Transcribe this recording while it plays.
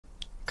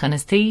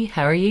Conistí,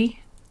 how are ye?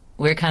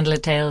 We're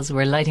Candlelit Tales.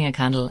 We're lighting a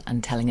candle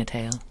and telling a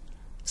tale.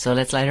 So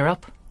let's light her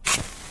up.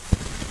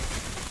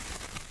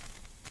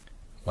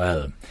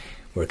 Well,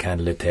 we're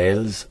Candlelit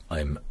Tales.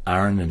 I'm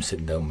Aron. I'm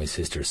sitting down with my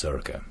sister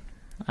Sorcha.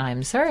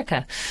 I'm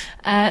Sorcha.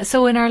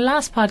 So in our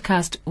last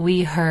podcast,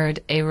 we heard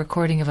a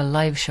recording of a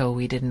live show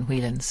we did in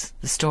Whelan's,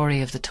 the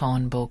story of the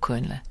Tain Bo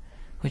Cúinle,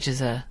 which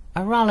is a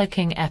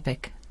rollicking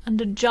epic and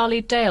a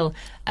jolly tale.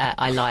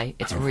 I lie,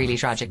 it's really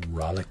tragic.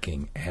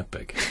 Rollicking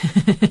epic.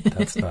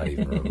 That's not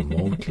even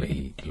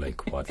remotely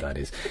like what that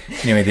is.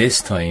 Anyway,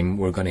 this time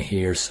we're going to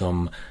hear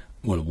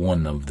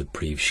one of the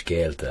Príomh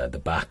Scéalta, the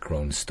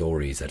background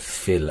stories that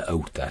fill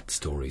out that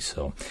story.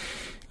 So,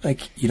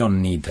 you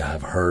don't need to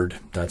have heard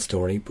that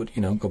story, but,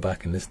 go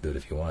back and listen to it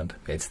if you want.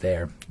 It's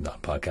there,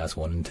 not podcast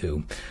 1 and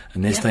 2.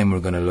 And this time we're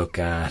going to look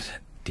at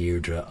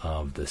Deirdre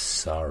of the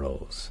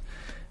Sorrows.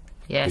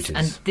 Yes,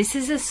 and this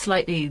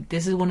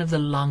is one of the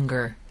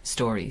longer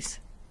stories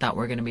that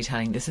we're going to be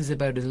telling. This is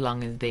about as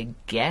long as they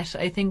get,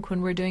 I think,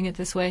 when we're doing it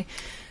this way.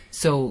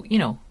 So,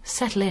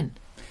 settle in.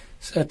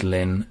 Settle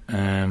in.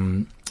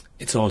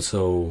 It's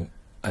also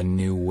a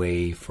new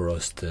way for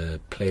us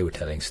to play with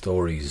telling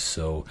stories.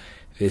 So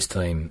this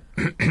time,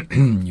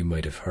 you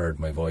might have heard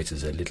my voice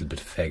is a little bit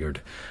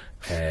feggered.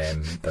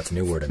 That's a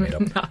new word I made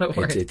up. Not a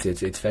word. It's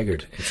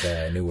feggered. It's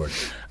a new word,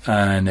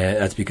 and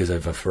that's because I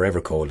have a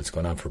forever cold. It's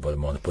gone on for about a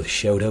month. But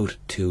shout out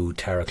to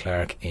Tara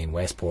Clark in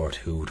Westport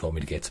who told me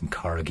to get some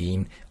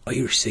Carrageen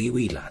Irish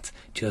seaweed, lads.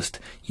 You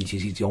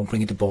don't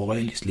bring it to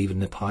boil. Just leave it in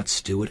the pot,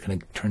 stew it.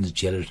 Kind of turns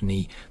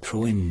gelatiny.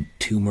 Throw in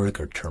turmeric,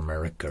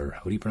 or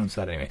how do you pronounce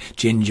that anyway?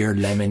 Ginger,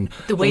 lemon.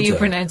 The way you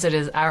pronounce it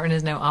is Aron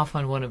is now off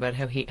on one about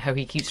how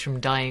he keeps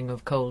from dying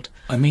of cold.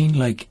 I mean,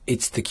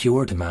 it's the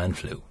cure to man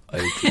flu.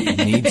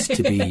 This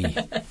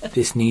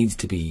needs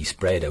to be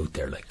spread out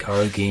there, like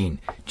Carrageen.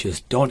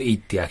 Just don't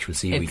eat the actual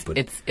seaweed.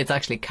 It's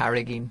actually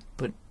Carrageen,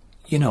 but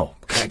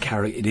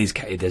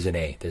it is an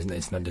A.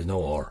 There's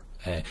no R.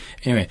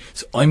 Anyway,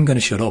 so I'm going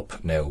to shut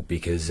up now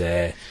because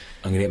I'm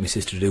going to get my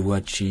sister to do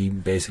what she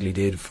basically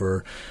did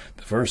for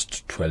the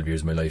first 12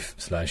 years of my life /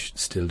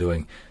 still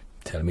doing,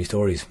 tell me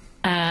stories.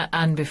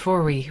 And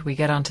before we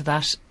get on to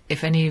that,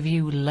 if any of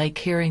you like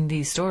hearing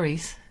these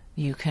stories,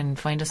 you can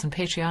find us on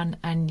Patreon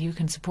and you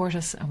can support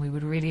us, and we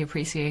would really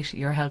appreciate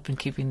your help in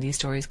keeping these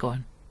stories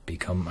going.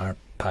 Become our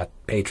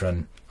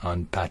patron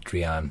on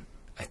Patreon.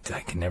 I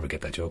can never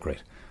get that joke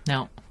right.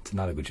 No. It's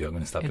not a good joke. I'm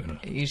going to stop doing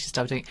it. You should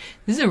stop doing it.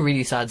 This is a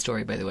really sad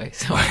story, by the way,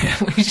 so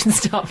we should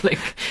stop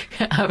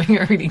having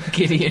a really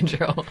giddy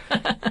intro.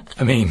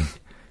 I mean,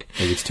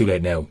 maybe it's too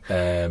late now.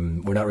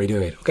 We're not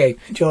redoing it. Okay,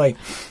 enjoy.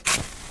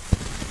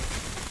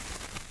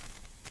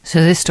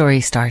 So this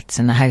story starts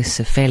in the house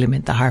of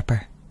Phelim the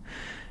Harper.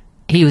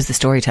 He was the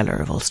storyteller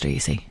of Ulster, you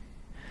see.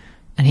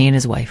 And he and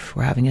his wife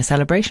were having a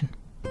celebration.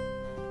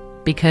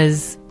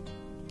 Because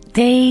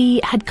they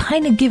had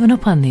kind of given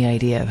up on the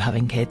idea of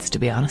having kids, to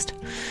be honest.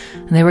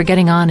 And they were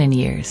getting on in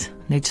years.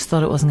 They just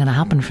thought it wasn't going to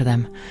happen for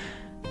them.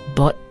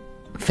 But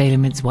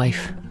Phelimid's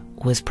wife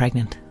was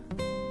pregnant.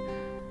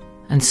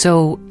 And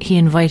so he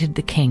invited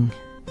the king,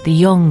 the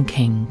young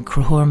king,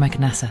 Cruthóir Mac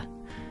Nessa,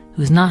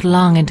 who was not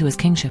long into his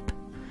kingship.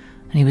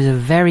 And he was a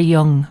very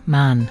young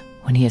man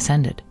when he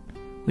ascended,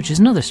 which is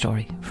another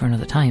story for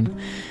another time.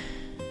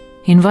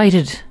 He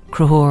invited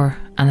Cruthóir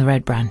and the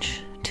Red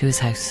Branch to his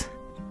house.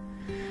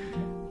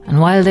 And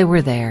while they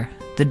were there,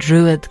 the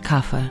druid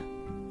Cafa,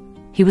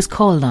 he was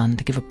called on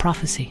to give a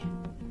prophecy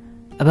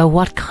about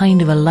what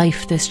kind of a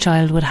life this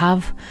child would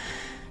have.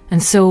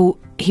 And so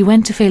he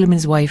went to Phelim and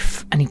his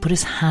wife and he put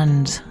his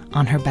hand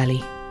on her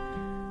belly.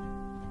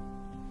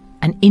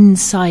 And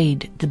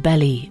inside the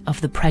belly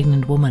of the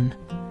pregnant woman,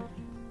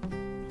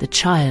 the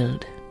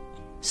child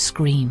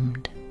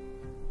screamed.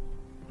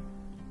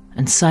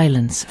 And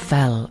silence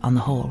fell on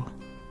the whole.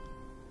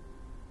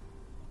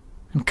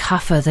 And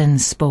Cafa then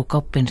spoke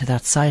up into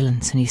that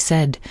silence and he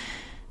said,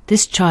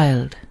 this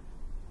child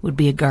would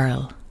be a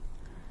girl,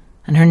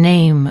 and her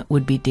name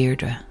would be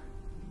Deirdre,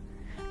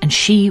 and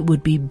she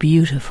would be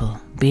beautiful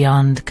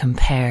beyond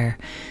compare,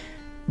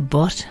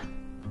 but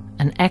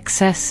an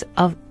excess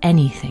of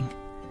anything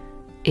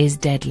is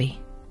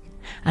deadly,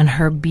 and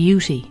her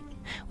beauty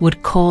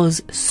would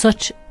cause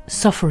such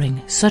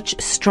suffering, such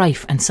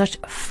strife and such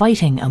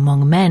fighting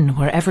among men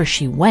wherever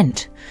she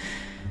went,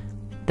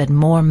 that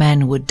more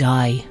men would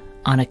die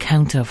on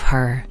account of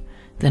her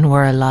than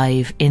were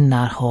alive in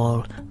that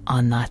hall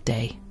on that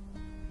day.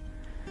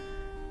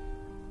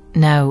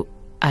 Now,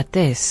 at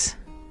this,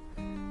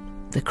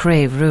 the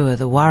Crave Rua,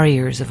 the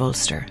warriors of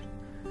Ulster,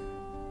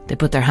 they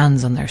put their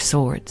hands on their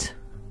swords.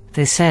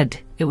 They said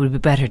it would be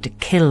better to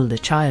kill the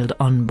child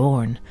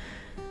unborn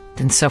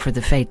than suffer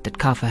the fate that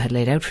Cafa had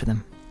laid out for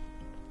them.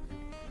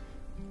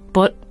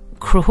 But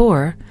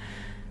Cruthóir,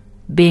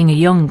 being a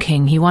young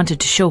king, he wanted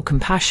to show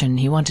compassion.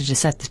 He wanted to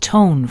set the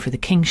tone for the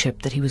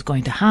kingship that he was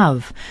going to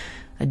have,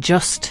 a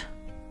just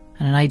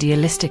and an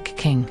idealistic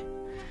king.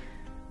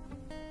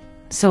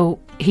 So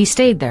he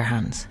stayed their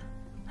hands,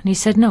 and he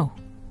said, no,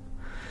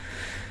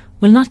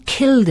 we'll not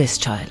kill this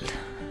child.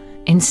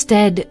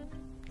 Instead,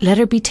 let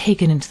her be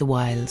taken into the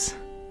wilds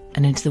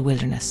and into the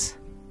wilderness.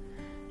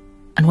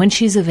 And when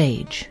she's of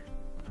age,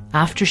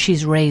 after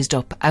she's raised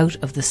up out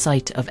of the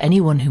sight of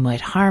anyone who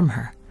might harm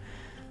her,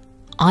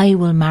 I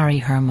will marry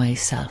her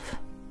myself,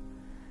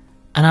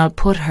 and I'll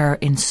put her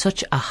in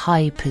such a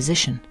high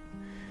position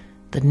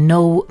that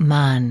no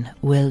man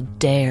will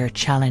dare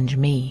challenge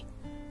me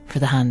for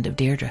the hand of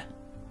Deirdre.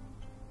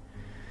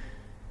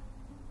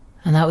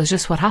 And that was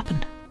just what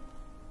happened.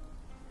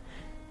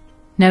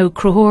 Now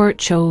Croghoir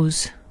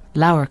chose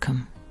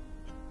Laurcum,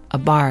 a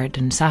bard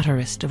and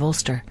satirist of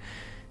Ulster,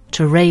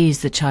 to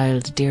raise the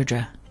child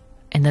Deirdre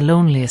in the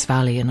loneliest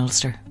valley in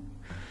Ulster.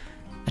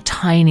 A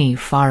tiny,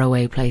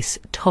 faraway place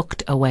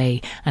tucked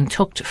away and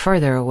tucked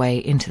further away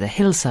into the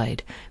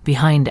hillside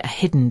behind a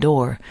hidden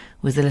door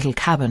was the little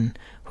cabin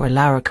where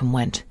Laurcum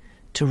went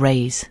to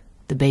raise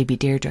the baby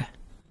Deirdre.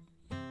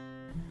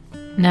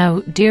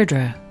 Now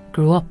Deirdre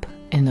grew up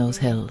in those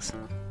hills,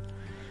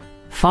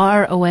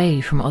 far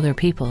away from other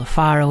people,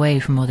 far away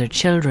from other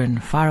children,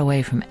 far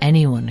away from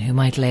anyone who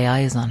might lay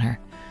eyes on her,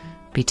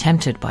 be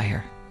tempted by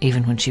her,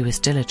 even when she was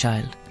still a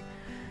child.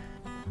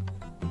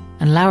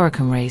 And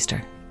Laurcum raised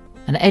her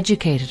and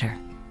educated her,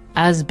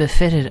 as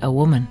befitted a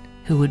woman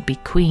who would be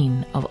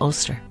Queen of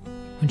Ulster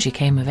when she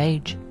came of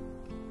age.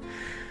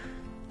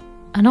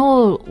 And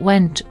all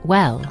went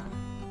well.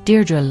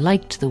 Deirdre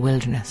liked the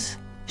wilderness.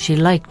 She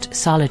liked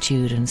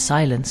solitude and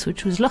silence,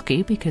 which was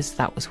lucky because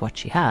that was what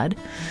she had.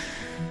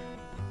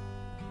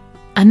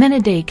 And then a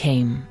day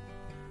came,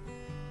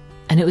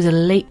 and it was a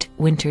late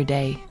winter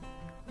day,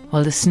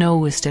 while the snow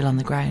was still on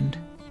the ground,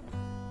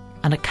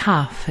 and a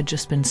calf had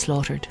just been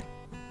slaughtered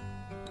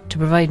to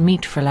provide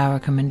meat for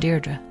Laurcum and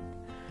Deirdre.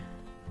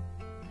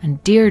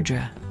 And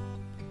Deirdre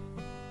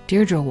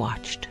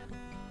watched.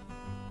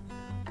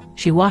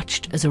 She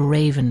watched as a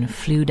raven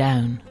flew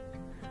down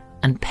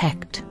and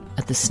pecked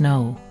at the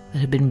snow that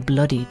had been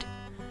bloodied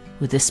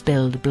with the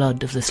spilled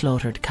blood of the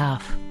slaughtered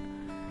calf.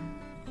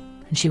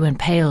 And she went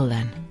pale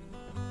then.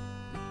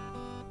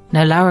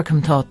 Now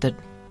Laurcum thought that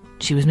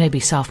she was maybe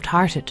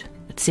soft-hearted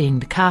at seeing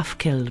the calf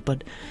killed,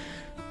 but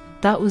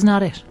that was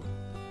not it.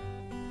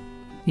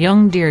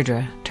 Young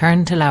Deirdre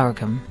turned to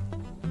Laurcum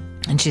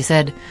and she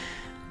said,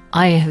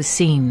 I have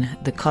seen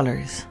the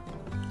colours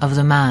of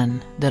the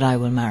man that I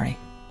will marry.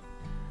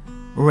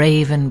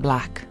 Raven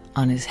black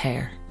on his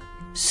hair,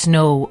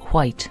 snow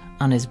white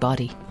on his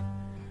body,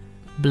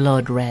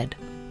 blood red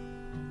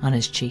on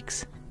his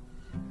cheeks.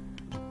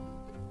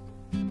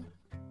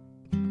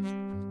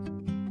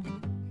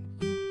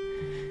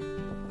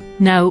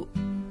 Now,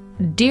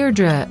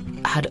 Deirdre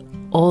had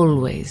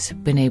always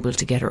been able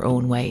to get her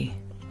own way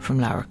from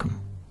Laurcum,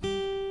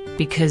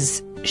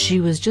 because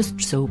she was just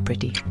so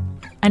pretty,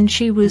 and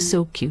she was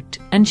so cute,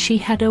 and she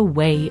had a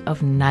way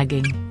of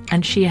nagging,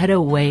 and she had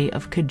a way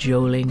of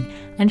cajoling,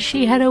 and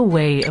she had a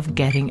way of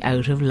getting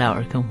out of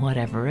Laurcum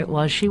whatever it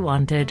was she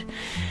wanted,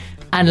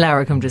 and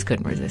Laurcum just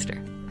couldn't resist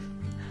her.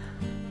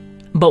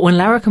 But when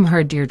Laurcum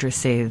heard Deirdre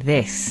say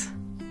this,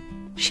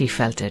 she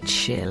felt a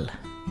chill.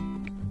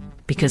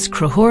 Because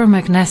Croghoir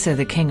mac Nessa,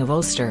 the King of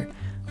Ulster,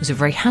 was a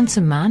very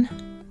handsome man,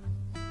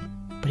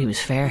 but he was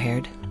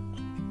fair-haired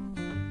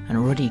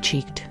and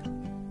ruddy-cheeked.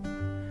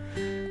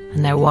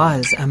 And there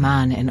was a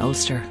man in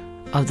Ulster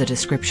of the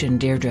description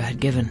Deirdre had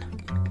given,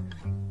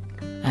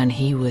 and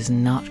he was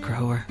not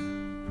Croghoir.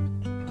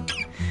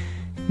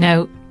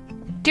 Now,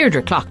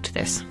 Deirdre clocked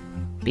this,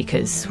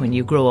 because when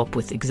you grow up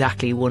with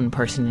exactly one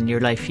person in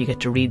your life, you get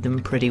to read them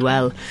pretty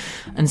well.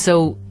 And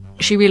so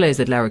she realised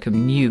that Laurcum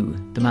knew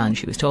the man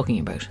she was talking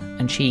about,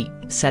 and she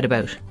set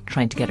about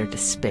trying to get her to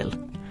spill.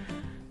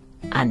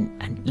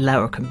 And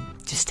Laurcum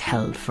just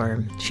held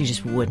firm. She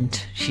just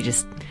wouldn't. She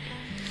just,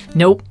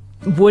 nope,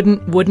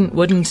 wouldn't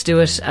do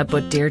it.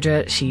 But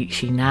Deirdre,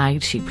 she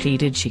nagged, she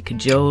pleaded, she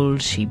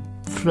cajoled, she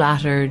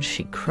flattered,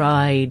 she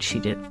cried, she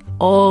did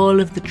all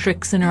of the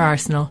tricks in her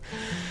arsenal.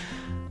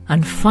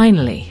 And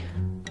finally,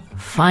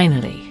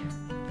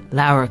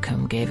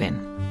 Laurcum gave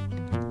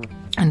in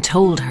and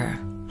told her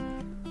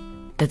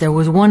that there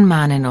was one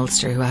man in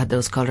Ulster who had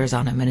those colours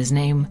on him, and his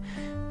name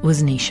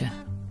was Naoise.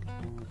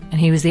 And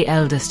he was the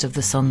eldest of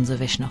the sons of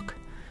Uisneach,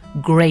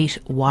 great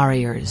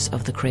warriors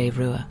of the Crave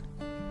Rua.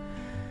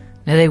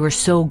 Now they were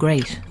so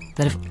great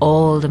that if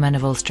all the men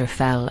of Ulster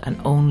fell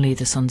and only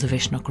the sons of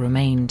Uisneach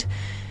remained,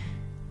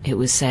 it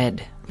was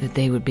said that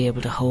they would be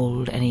able to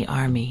hold any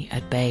army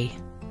at bay.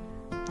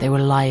 They were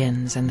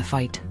lions in the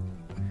fight.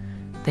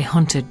 They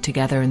hunted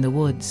together in the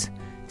woods,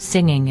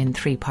 singing in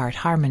three-part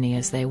harmony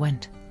as they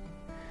went.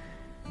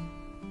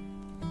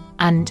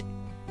 And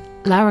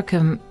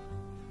Laurcum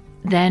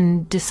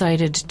then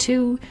decided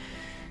to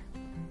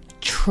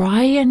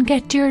try and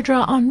get Deirdre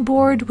on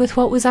board with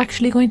what was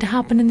actually going to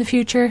happen in the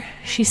future.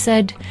 She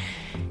said,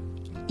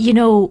 you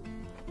know,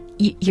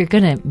 you're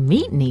going to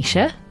meet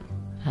Naoise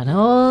and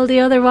all the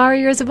other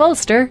warriors of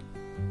Ulster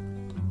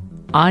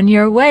on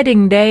your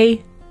wedding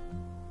day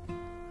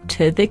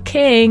to the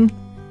king.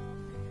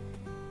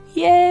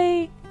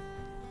 Yay!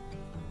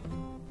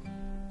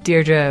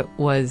 Deirdre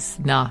was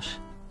not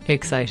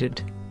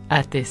excited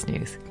at this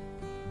news.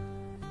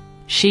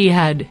 She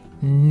had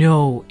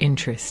no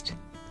interest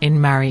in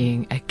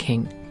marrying a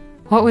king.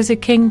 What was a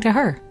king to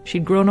her?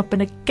 She'd grown up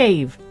in a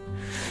cave.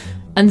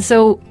 And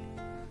so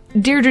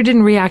Deirdre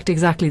didn't react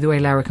exactly the way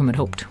Larricum had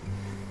hoped.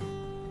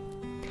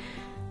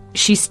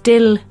 She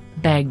still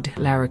begged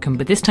Larricum,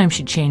 but this time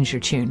she'd changed her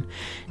tune.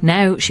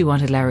 Now she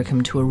wanted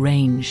Larricum to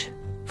arrange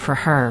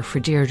for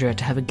Deirdre,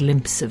 to have a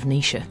glimpse of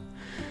Naoise.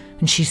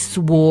 And she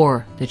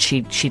swore that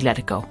she'd let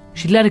it go.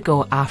 She'd let it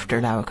go after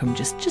Larricum.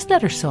 Just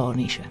let her saw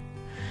Naoise.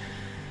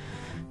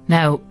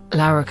 Now,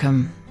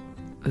 Larricum,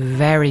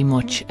 very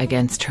much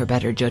against her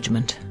better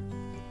judgment,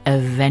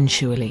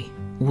 eventually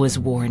was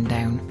worn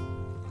down.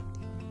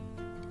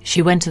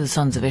 She went to the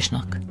sons of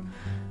Uisneach,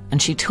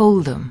 and she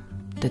told them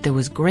that there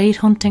was great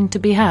hunting to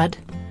be had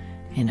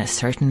in a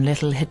certain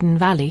little hidden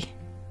valley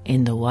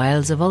in the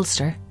wilds of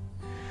Ulster,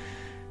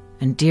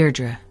 and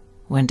Deirdre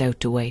went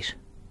out to wait.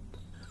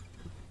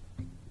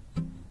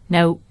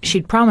 Now,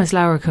 she'd promised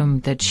Larricum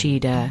that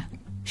she'd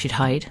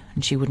hide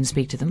and she wouldn't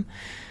speak to them,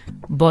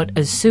 but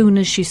as soon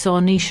as she saw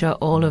Naoise,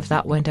 all of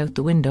that went out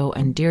the window,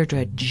 and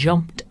Deirdre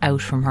jumped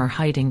out from her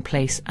hiding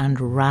place and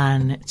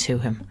ran to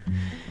him.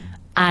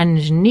 And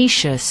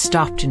Naoise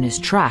stopped in his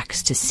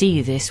tracks to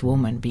see this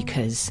woman,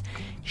 because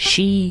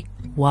she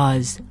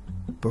was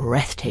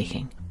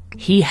breathtaking.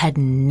 He had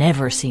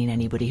never seen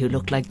anybody who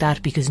looked like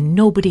that, because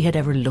nobody had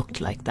ever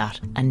looked like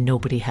that, and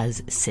nobody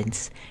has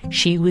since.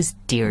 She was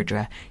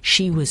Deirdre.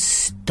 She was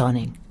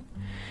stunning.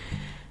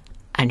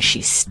 And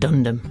she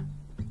stunned him.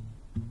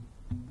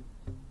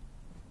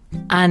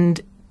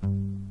 And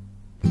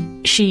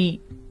she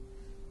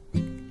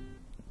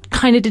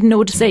kind of didn't know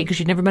what to say, because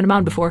she'd never met a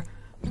man before.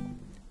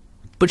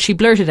 But she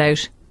blurted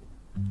out,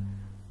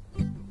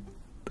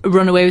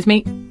 "Run away with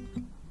me."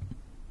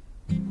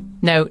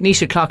 Now,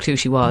 Naoise clocked who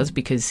she was,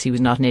 because he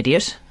was not an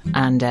idiot,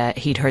 and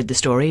he'd heard the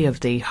story of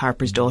the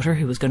harper's daughter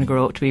who was going to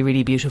grow up to be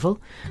really beautiful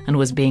and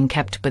was being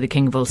kept by the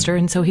King of Ulster,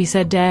 and so he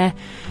said,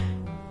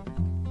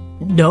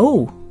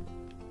 "No,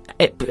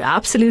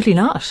 absolutely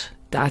not.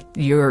 That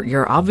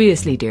you're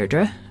obviously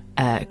Deirdre.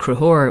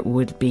 Cruthor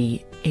would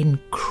be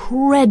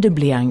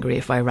incredibly angry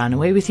if I ran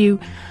away with you.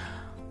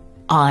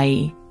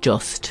 I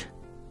just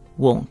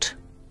won't."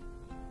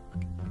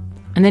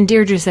 And then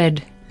Deirdre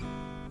said,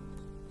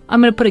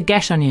 "I'm going to put a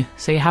gesh on you,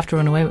 so you have to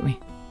run away with me."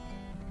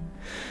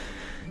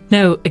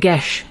 Now, a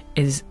gesh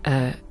is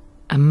a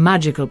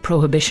magical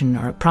prohibition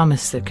or a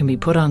promise that can be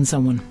put on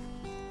someone.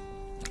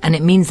 And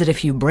it means that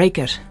if you break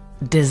it,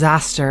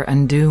 disaster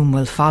and doom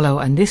will follow.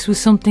 And this was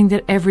something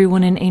that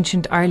everyone in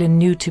ancient Ireland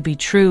knew to be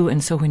true.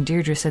 And so when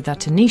Deirdre said that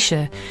to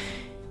Naoise,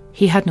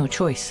 he had no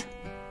choice.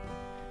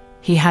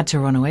 He had to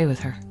run away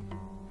with her.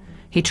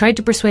 He tried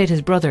to persuade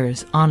his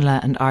brothers, Anla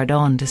and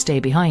Ardán, to stay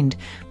behind,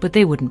 but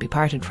they wouldn't be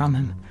parted from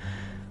him.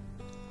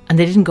 And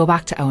they didn't go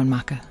back to Owen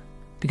Macha,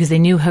 because they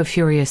knew how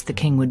furious the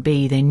king would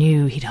be. They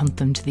knew he'd hunt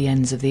them to the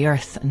ends of the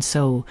earth, and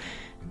so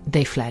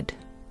they fled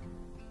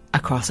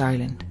across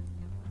Ireland.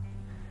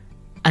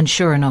 And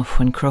sure enough,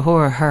 when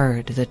Cruthor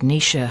heard that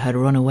Naoise had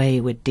run away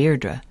with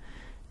Deirdre,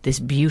 this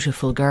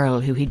beautiful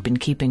girl who he'd been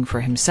keeping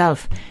for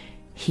himself,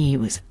 he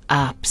was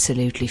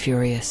absolutely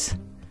furious.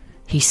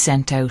 He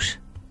sent out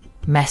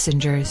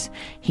messengers,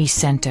 he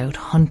sent out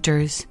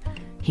hunters,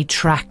 he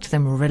tracked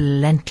them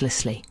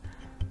relentlessly,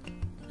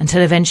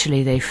 until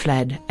eventually they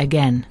fled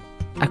again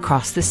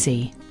across the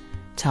sea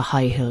to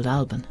High-Hilled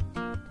Alban.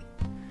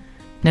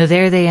 Now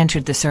there they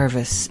entered the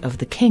service of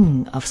the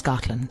King of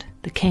Scotland,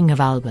 the King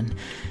of Alban,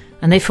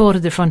 and they fought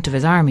at the front of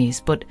his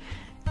armies, but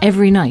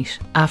every night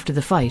after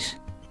the fight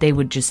they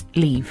would just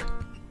leave.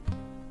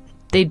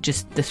 The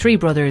three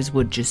brothers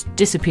would just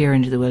disappear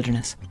into the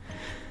wilderness.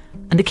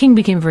 And the king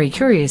became very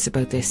curious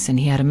about this, and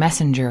he had a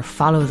messenger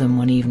follow them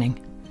one evening,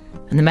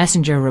 and the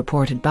messenger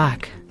reported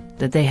back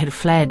that they had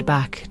fled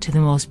back to the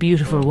most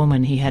beautiful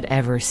woman he had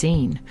ever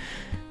seen,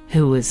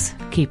 who was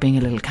keeping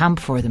a little camp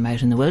for them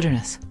out in the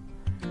wilderness.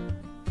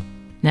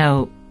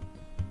 Now,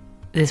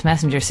 this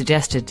messenger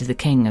suggested to the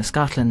King of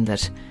Scotland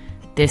that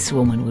this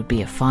woman would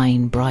be a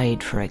fine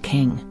bride for a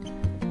king.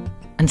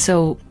 And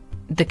so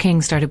the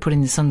king started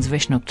putting the sons of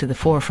Uisneach to the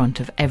forefront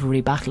of every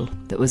battle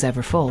that was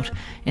ever fought,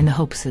 in the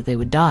hopes that they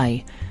would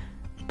die.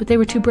 But they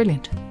were too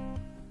brilliant.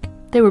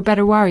 They were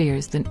better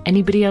warriors than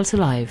anybody else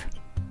alive,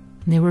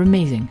 and they were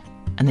amazing,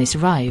 and they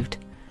survived.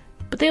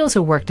 But they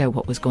also worked out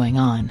what was going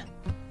on,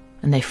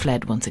 and they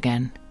fled once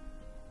again.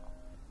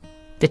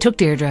 They took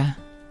Deirdre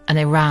and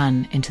they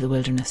ran into the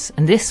wilderness,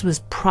 and this was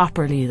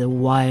properly the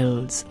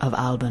wilds of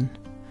Alban,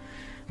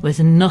 with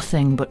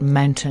nothing but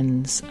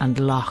mountains and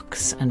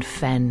lochs and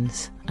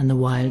fens and the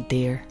wild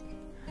deer,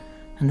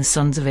 and the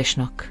sons of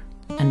Uisneach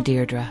and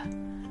Deirdre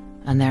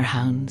and their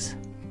hounds.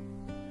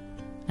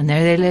 And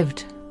there they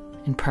lived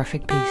in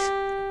perfect peace.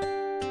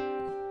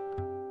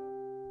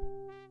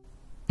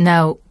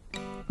 Now,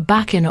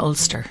 back in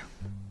Ulster,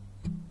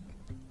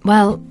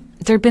 well,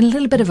 there'd been a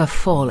little bit of a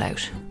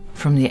fallout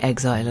from the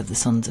exile of the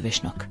sons of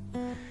Uisneach.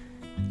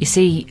 You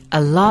see,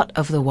 a lot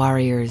of the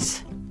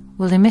warriors,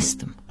 well, they missed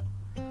them.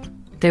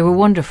 They were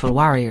wonderful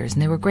warriors,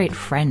 and they were great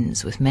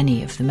friends with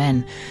many of the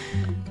men.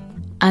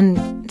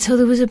 And so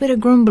there was a bit of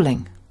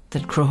grumbling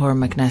that Cruthóir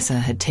Mac Nessa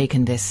had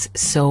taken this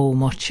so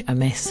much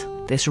amiss,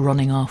 this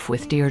running off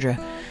with Deirdre.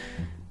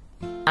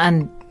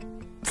 And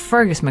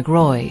Fergus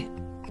MacRoy,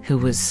 who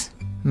was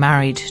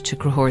married to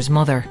Cruthór's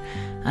mother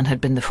and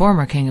had been the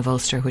former King of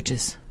Ulster, which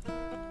is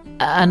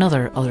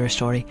another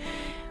story.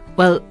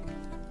 Well,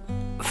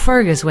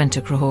 Fergus went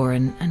to Cruthóir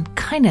and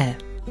kind of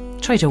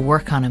tried to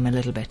work on him a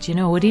little bit. You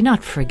know, would he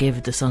not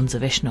forgive the sons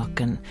of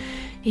Uisneach? And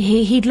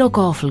he'd look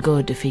awful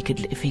good if he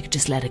could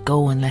just let it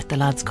go and let the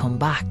lads come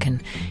back,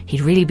 and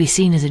he'd really be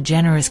seen as a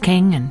generous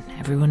king, and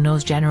everyone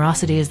knows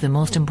generosity is the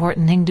most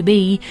important thing to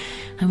be.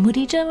 And would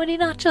he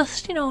not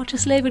just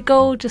leave it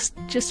go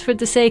just for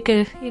the sake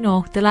of,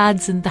 the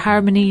lads and the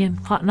harmony and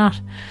whatnot?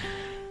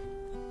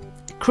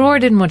 Cruthóir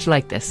didn't much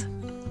like this,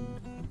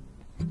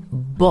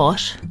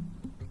 but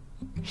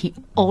he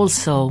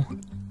also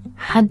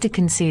had to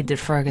concede that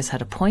Fergus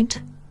had a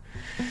point.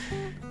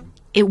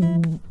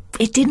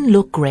 It didn't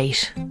look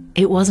great.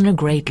 It wasn't a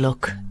great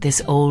look,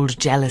 this old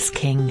jealous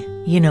king.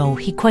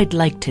 He quite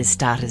liked his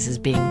status as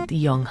being the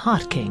young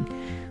hot king,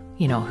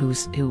 who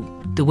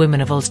the women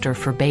of Ulster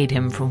forbade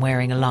him from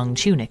wearing a long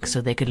tunic so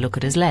they could look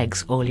at his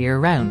legs all year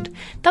round.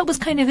 That was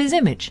kind of his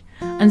image.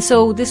 And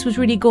so this was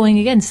really going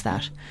against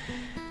that.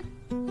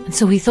 And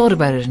so he thought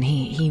about it, and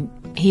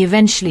he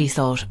eventually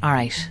thought, all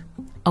right,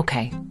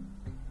 okay,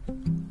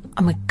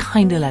 I'm going to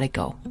kind of let it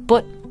go.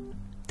 But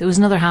there was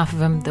another half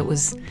of him that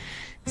was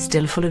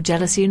still full of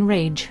jealousy and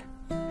rage.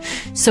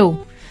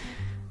 So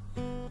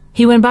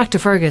he went back to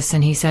Fergus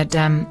and he said,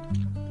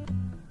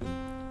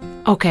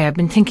 okay, I've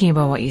been thinking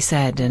about what you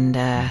said, and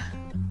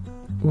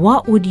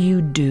what would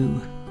you do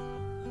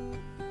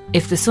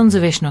if the sons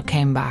of Uisneach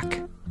came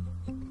back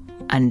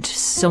and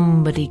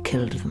somebody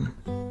killed them?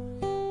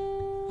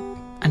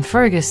 And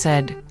Fergus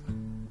said,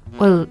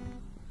 well,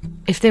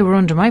 if they were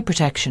under my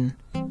protection,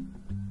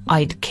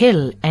 I'd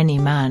kill any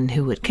man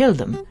who would kill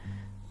them,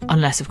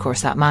 unless, of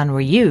course, that man were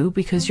you,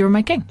 because you're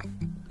my king.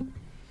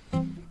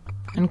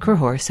 And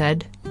Cruthóir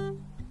said,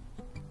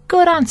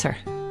 good answer.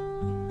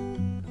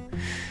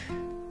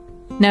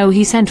 Now,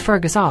 he sent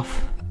Fergus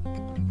off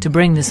to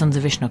bring the sons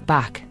of Uisneach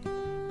back,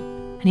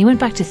 and he went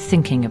back to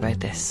thinking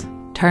about this,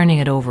 turning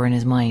it over in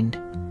his mind,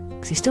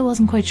 because he still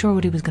wasn't quite sure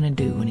what he was going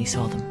to do when he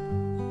saw them.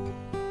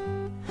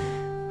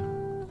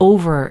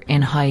 Over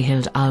in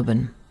High-Hilled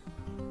Alban,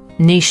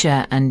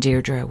 Naoise and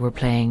Deirdre were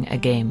playing a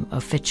game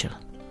of Fitchel,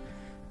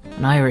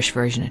 an Irish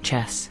version of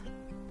chess,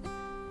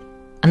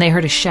 and they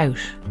heard a shout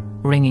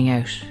ringing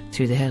out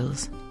through the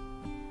hills.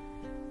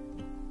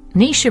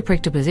 Naoise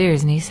pricked up his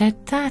ears and he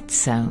said, that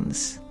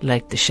sounds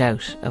like the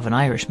shout of an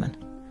Irishman.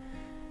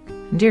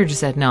 And Deirdre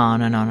said, no.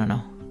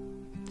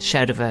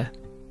 Shout of a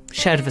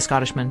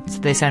Scottishman.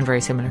 They sound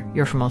very similar.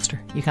 You're from Ulster.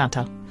 You can't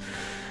tell.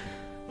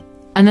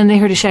 And then they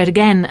heard a shout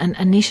again, and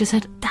Naoise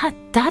said,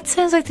 that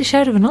sounds like the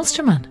shout of an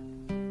Ulsterman.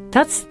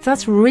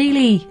 That's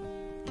really,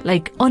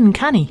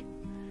 uncanny.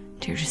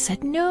 Deirdre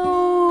said,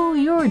 no,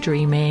 you're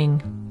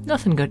dreaming.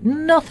 Nothing good,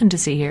 nothing to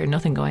see here,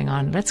 nothing going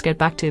on. Let's get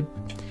back to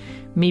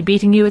me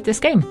beating you at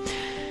this game.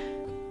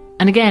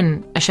 And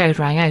again, a shout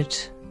rang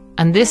out.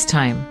 And this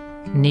time,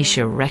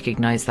 Naoise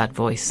recognised that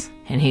voice.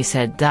 And he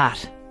said,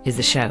 that is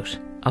the shout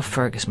of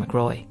Fergus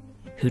MacRoy,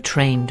 who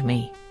trained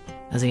me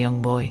as a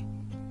young boy.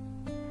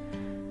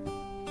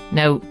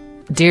 Now,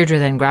 Deirdre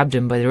then grabbed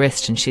him by the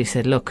wrist and she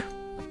said, look,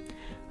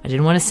 I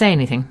didn't want to say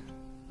anything,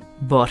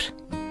 but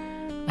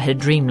I had a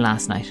dream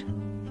last night,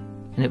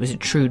 and it was a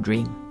true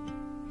dream.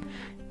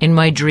 In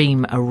my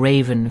dream, a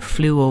raven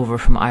flew over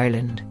from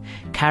Ireland,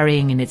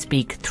 carrying in its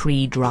beak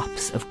 3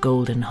 drops of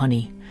golden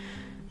honey.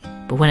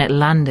 But when it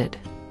landed,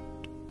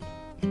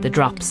 the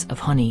drops of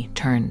honey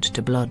turned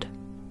to blood.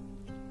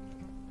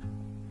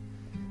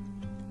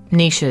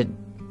 Naoise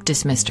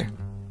dismissed her.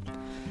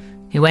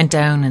 He went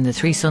down and the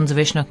 3 sons of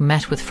Uisneach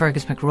met with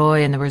Fergus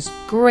MacRoy, and there was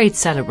great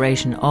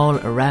celebration all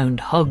around,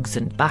 hugs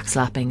and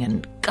backslapping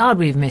and God,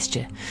 we've missed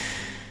you.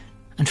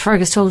 And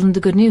Fergus told them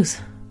the good news.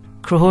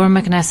 Cruthóir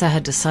Mac Nessa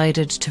had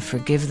decided to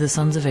forgive the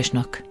sons of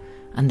Uisneach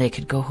and they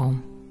could go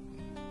home.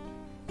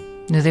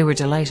 Now they were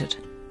delighted.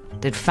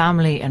 They'd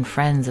family and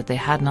friends that they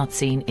had not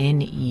seen in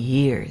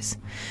years.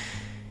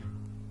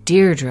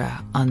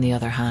 Deirdre, on the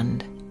other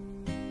hand,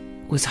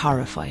 was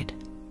horrified.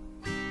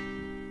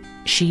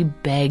 She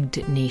begged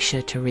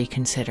Naoise to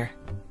reconsider,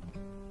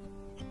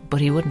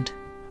 but he wouldn't.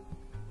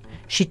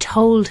 She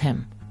told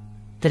him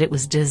that it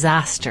was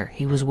disaster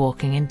he was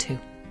walking into,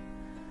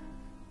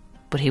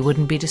 but he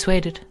wouldn't be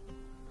dissuaded.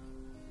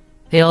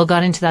 They all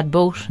got into that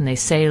boat and they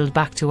sailed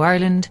back to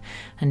Ireland,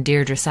 and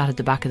Deirdre sat at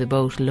the back of the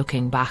boat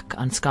looking back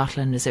on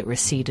Scotland as it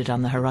receded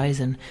on the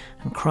horizon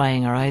and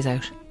crying her eyes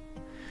out.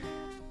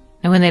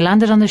 Now when they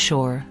landed on the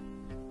shore,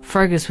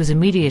 Fergus was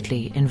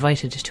immediately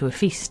invited to a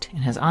feast in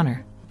his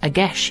honour, a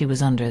guest she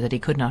was under that he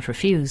could not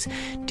refuse.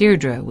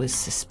 Deirdre was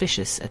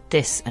suspicious at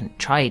this and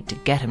tried to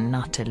get him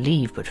not to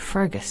leave, but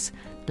Fergus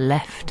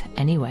left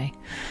anyway.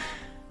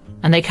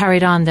 And they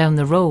carried on down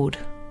the road,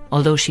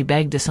 although she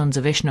begged the sons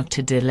of Uisneach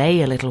to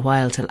delay a little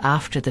while till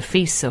after the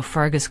feast so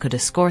Fergus could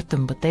escort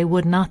them, but they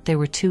would not. They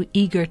were too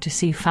eager to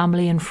see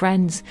family and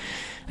friends.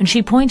 And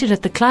she pointed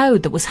at the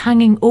cloud that was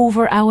hanging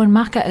over Eoghan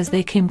Macha as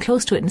they came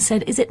close to it and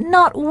said, "Is it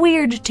not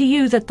weird to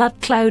you that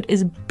that cloud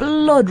is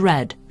blood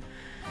red?"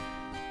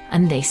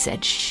 And they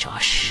said,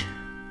 "Shush,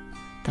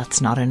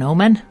 that's not an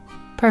omen.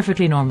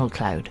 Perfectly normal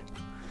cloud."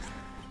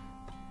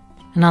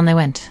 And on they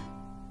went.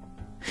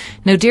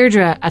 Now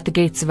Deirdre, at the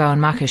gates of Eoghan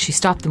Macha, she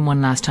stopped them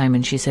one last time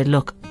and she said,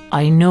 "Look,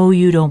 I know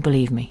you don't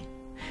believe me,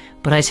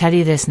 but I tell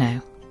you this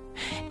now.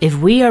 If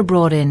we are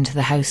brought into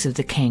the house of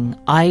the king,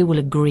 I will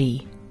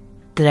agree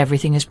that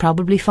everything is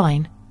probably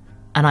fine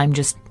and I'm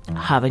just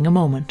having a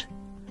moment.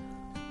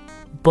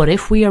 But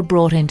if we are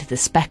brought into the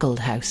speckled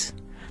house,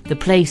 the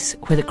place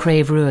where the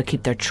Crave Rua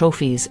keep their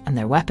trophies and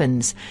their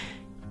weapons,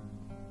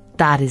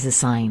 that is a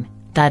sign,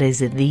 that is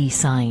the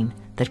sign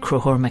that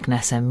Cruthor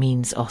MacNessa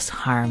means us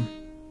harm."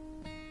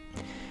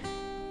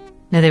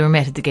 Now they were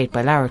met at the gate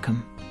by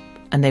Larricum,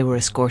 and they were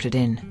escorted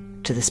in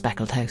to the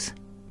speckled house.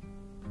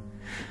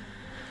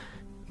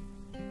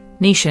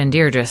 Naoise and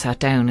Deirdre sat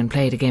down and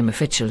played a game of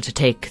fitchel to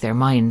take their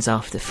minds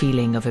off the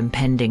feeling of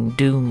impending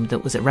doom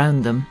that was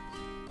around them.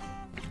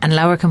 And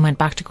Larricum went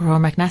back to Cruthor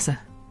MacNessa,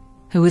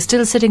 who was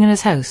still sitting in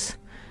his house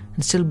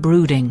and still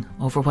brooding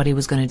over what he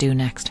was going to do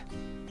next.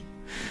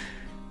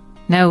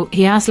 Now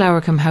he asked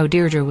Larricum how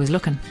Deirdre was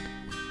looking,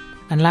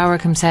 and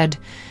Larricum said,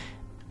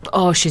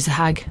 "Oh, she's a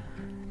hag.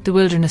 The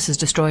wilderness has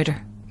destroyed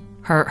her.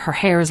 Her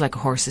hair is like a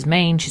horse's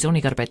mane. She's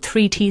only got about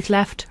 3 teeth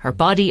left. Her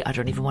body, I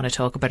don't even want to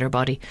talk about her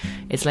body.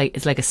 It's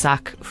like a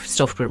sack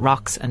stuffed with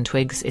rocks and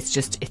twigs.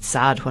 It's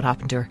sad what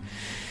happened to her.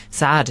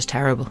 Sad,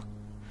 terrible."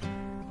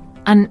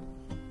 And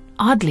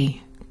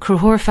oddly,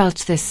 Cruthor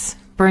felt this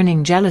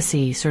burning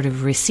jealousy sort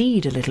of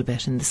recede a little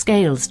bit, and the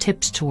scales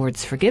tipped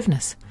towards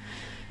forgiveness.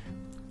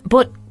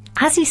 But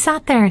as he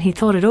sat there and he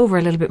thought it over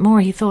a little bit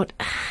more, he thought,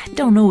 "I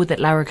don't know that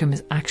Larricum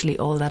is actually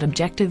all that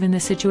objective in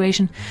this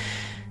situation."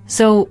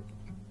 So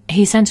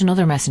he sent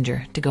another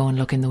messenger to go and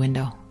look in the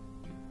window.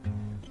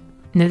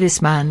 Now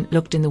this man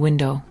looked in the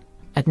window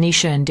at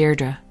Naoise and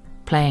Deirdre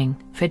playing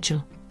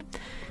fitchel.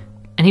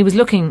 And he was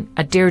looking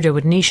at Deirdre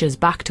with Naoise's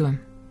back to him.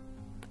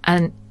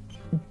 And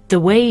the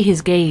way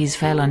his gaze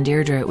fell on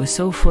Deirdre, it was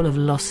so full of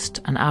lust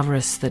and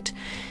avarice that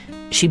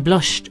she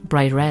blushed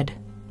bright red.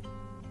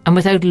 And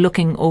without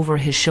looking over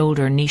his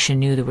shoulder, Naoise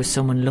knew there was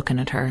someone looking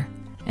at her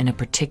in a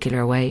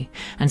particular way.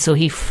 And so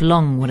he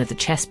flung one of the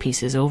chess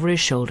pieces over his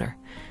shoulder,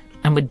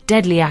 and with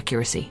deadly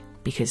accuracy,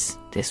 because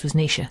this was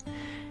Naoise,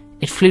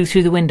 it flew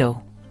through the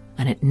window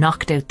and it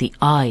knocked out the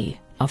eye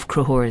of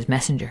Cruthor's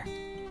messenger.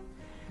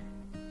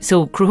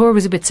 So Cruthor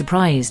was a bit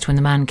surprised when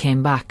the man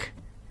came back,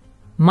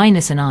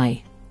 minus an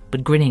eye,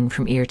 but grinning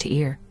from ear to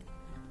ear.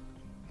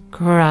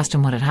 Cruthor asked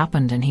him what had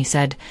happened, and he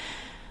said,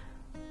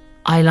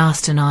 "I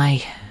lost an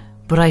eye,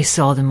 but I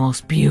saw the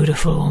most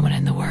beautiful woman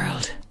in the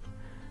world,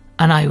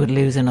 and I would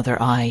lose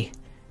another eye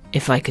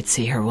if I could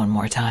see her one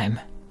more time."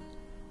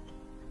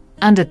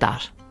 And at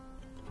that,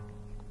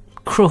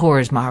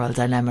 Cruthor's moral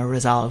dilemma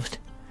resolved.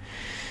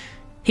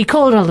 He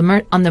called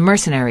on the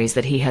mercenaries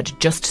that he had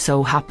just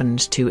so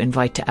happened to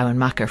invite to Eoghan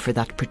Macha for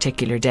that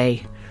particular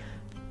day,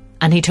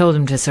 and he told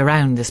them to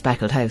surround the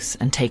speckled house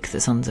and take the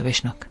sons of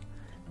Uisneach.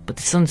 But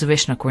the sons of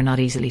Uisneach were not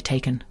easily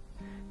taken.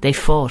 They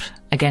fought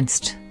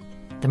against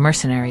the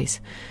mercenaries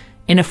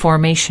in a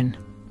formation,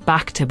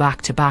 back to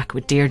back to back,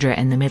 with Deirdre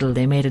in the middle.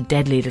 They made a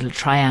deadly little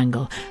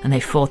triangle and they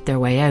fought their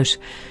way out.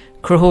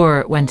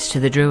 Cruthor went to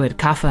the druid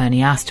Cafa and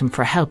he asked him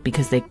for help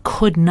because they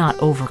could not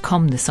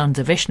overcome the sons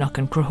of Uisneach,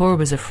 and Cruthor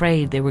was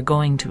afraid they were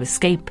going to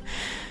escape.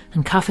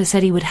 And Cafa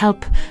said he would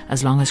help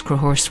as long as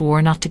Cruthor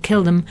swore not to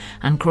kill them,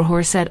 and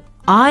Cruthor said,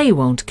 "I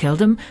won't kill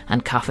them,"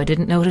 and Cafa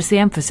didn't notice the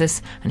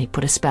emphasis, and he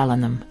put a spell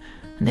on them,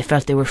 and they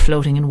felt they were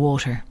floating in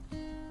water.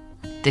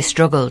 They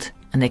struggled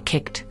and they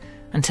kicked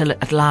until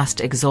at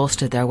last,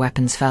 exhausted, their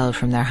weapons fell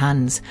from their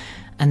hands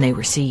and they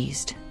were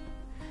seized.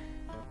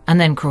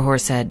 And then Cruthor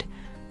said,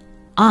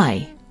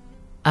 "I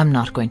am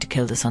not going to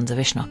kill the sons of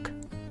Uisneach.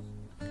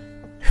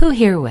 Who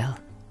here will?"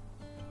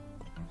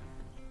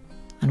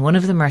 And one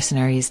of the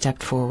mercenaries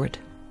stepped forward,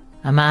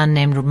 a man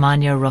named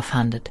Manya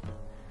Rough-Handed.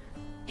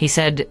 He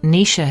said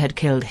Naoise had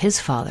killed his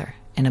father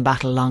in a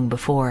battle long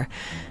before,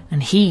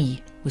 and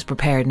he was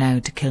prepared now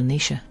to kill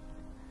Naoise.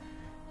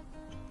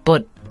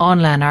 But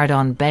Onla and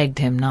Ardon begged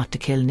him not to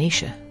kill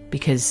Naoise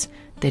because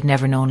they'd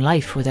never known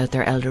life without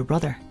their elder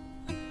brother.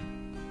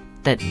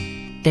 That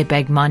they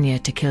begged Manya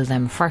to kill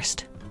them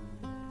first.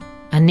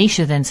 And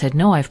Naoise then said,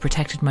 "No, I've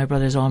protected my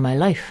brothers all my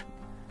life.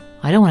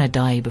 I don't want to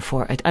die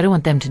before, I don't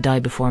want them to die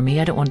before me.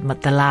 I don't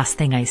want the last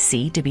thing I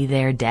see to be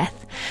their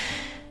death."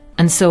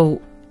 And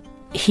so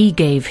he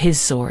gave his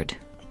sword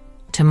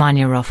to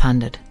Manya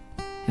Rough-Handed.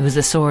 It was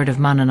the sword of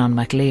Manannán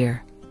mac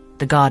Lir,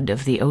 the god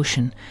of the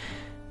ocean,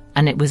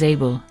 and it was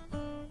able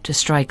to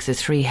strike the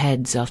 3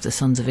 heads off the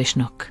sons of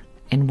Uisneach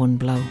in one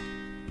blow.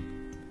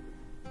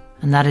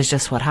 And that is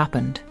just what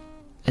happened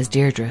as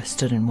Deirdre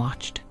stood and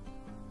watched.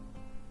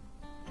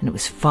 And it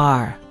was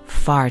far,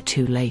 far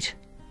too late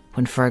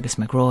when Fergus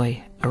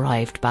MacRoy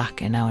arrived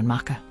back in Owen.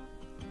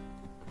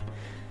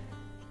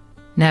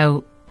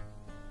 Now,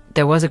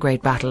 there was a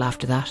great battle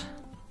after that,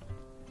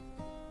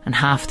 and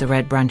half the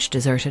Red Branch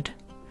deserted.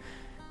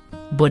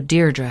 But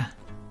Deirdre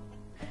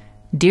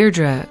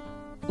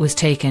was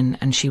taken,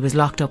 and she was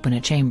locked up in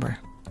a chamber,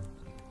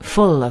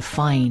 full of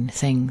fine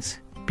things,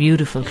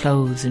 beautiful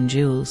clothes and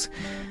jewels,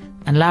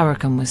 and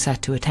Lauracum was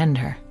set to attend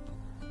her.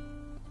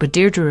 But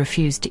Deirdre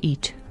refused to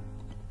eat.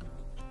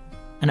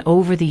 And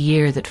over the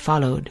year that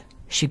followed,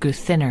 she grew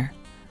thinner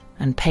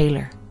and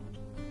paler.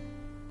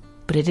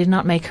 But it did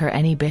not make her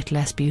any bit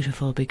less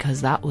beautiful,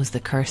 because that was the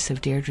curse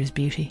of Deirdre's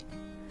beauty.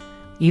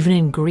 Even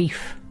in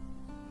grief,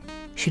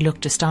 she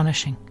looked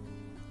astonishing.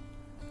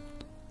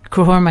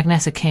 Cruthor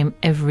MacNessa came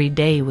every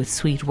day with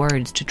sweet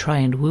words to try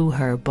and woo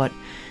her, but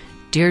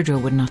Deirdre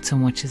would not so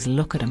much as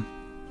look at him.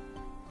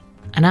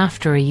 And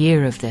after a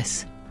year of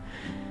this,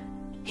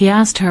 he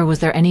asked her, was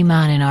there any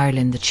man in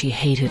Ireland that she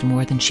hated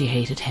more than she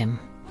hated him?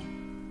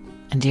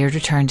 And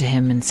Deirdre turned to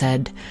him and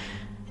said,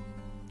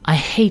 I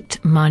hate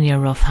Manya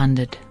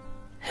Roughhanded,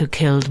 who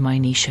killed my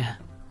Nisha,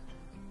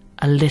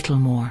 a little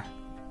more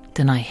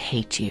than I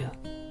hate you.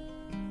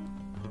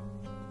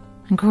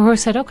 And Cruthor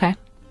said, okay,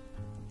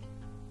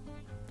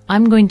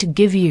 I'm going to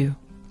give you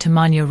to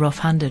Manya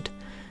Roughhanded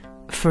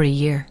for a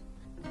year,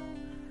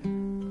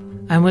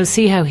 and we'll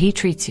see how he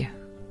treats you,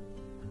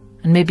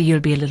 and maybe you'll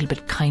be a little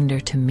bit kinder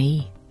to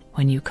me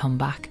when you come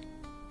back.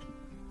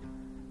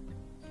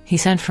 He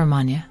sent for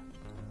Manya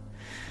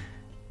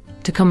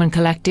to come and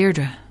collect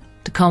Deirdre,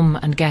 to come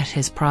and get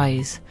his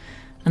prize,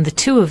 and the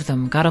two of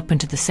them got up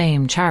into the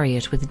same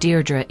chariot with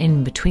Deirdre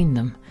in between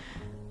them.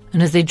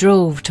 And as they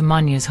drove to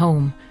Manya's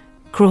home,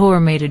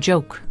 Cruthor made a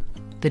joke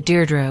that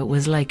Deirdre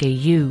was like a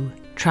ewe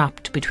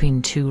trapped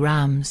between two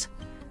rams,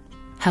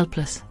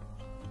 helpless.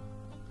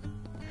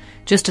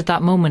 Just at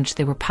that moment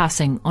they were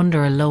passing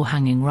under a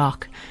low-hanging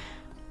rock,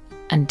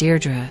 and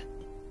Deirdre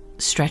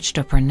stretched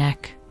up her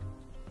neck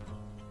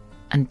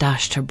and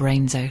dashed her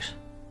brains out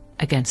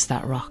against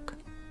that rock.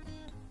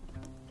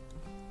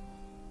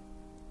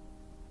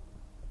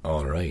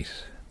 All right.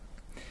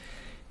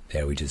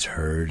 There we just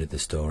heard the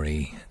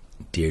story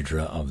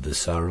Deirdre of the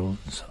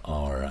Sorrows,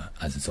 or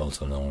as it's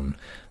also known,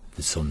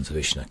 the Sons of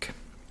Uisneach.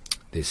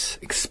 This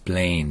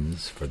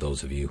explains, for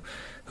those of you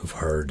who've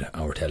heard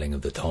our telling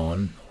of the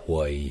Tain,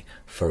 why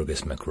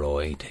Fergus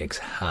MacRoy takes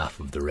half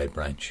of the Red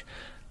Branch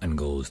and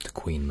goes to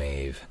Queen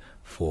Maeve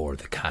for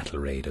the cattle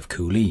raid of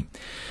Cooley.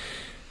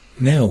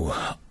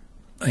 Now,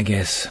 I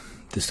guess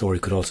the story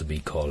could also be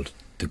called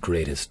the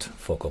greatest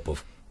fuck-up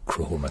of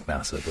Cruthor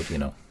MacNessa, but you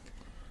know.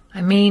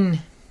 I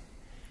mean,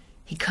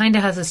 he kind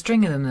of has a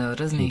string of them though,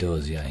 doesn't he? He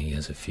does, yeah, he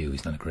has a few.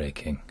 He's not a great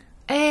king.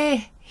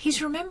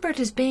 He's remembered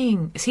as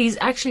being... He's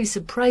actually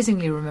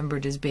surprisingly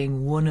remembered as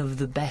being one of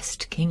the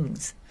best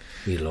kings.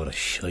 We had a lot of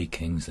shy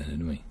kings then,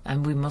 didn't we?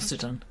 And we must have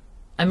done.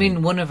 I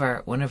mean, one of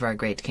our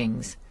great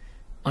kings,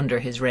 under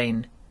his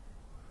reign,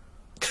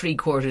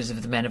 3/4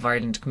 of the men of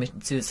Ireland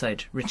committed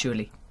suicide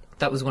ritually.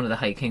 That was one of the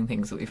High King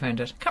things that we found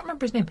out. I can't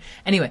remember his name.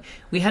 Anyway,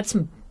 we had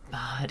some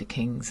bad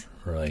kings.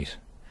 Right.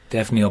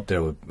 Definitely up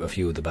there with a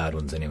few of the bad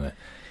ones anyway.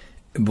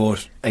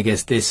 But I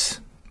guess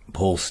this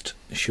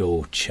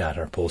post-show chat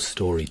or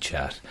post-story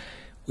chat,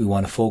 we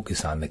want to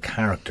focus on the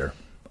character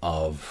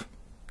of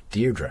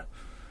Deirdre.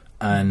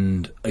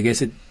 And I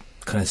guess it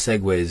kind of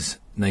segues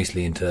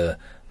nicely into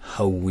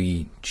how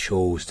we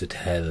chose to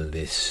tell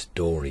this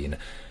story. And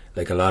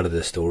like a lot of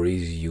the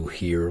stories you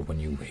hear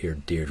when you hear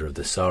Deirdre of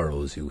the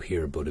Sorrows, you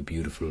hear about a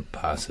beautiful,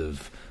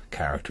 passive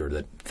character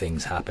that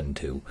things happen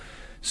to.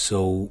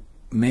 So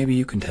maybe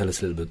you can tell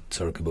us a little bit,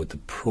 Sorcha, about the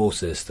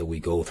process that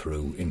we go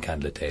through in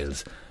Candlelit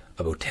Tales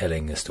about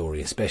telling a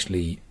story,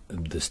 especially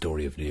the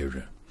story of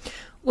Deirdre.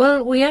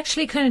 Well, we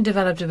actually kind of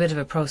developed a bit of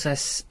a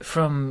process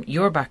from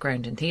your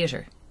background in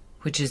theatre,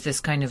 which is this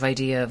kind of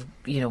idea of,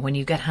 you know, when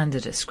you get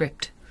handed a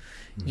script,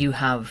 you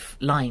have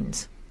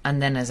lines,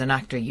 and then as an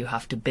actor you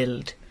have to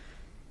build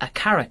a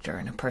character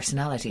and a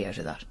personality out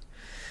of that.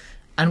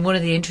 And one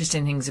of the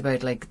interesting things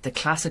about like the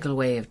classical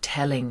way of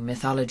telling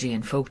mythology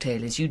and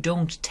folktale is you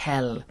don't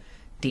tell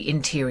the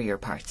interior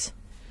parts.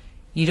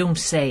 You don't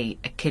say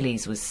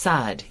Achilles was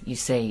sad, you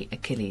say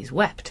Achilles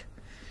wept.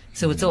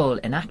 So it's all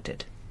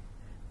enacted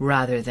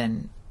rather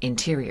than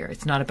interior.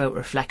 It's not about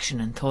reflection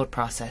and thought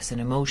process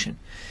and emotion.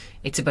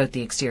 It's about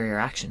the exterior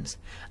actions.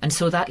 And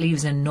so that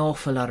leaves an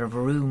awful lot of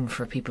room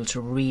for people to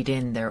read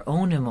in their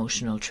own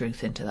emotional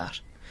truth into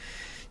that.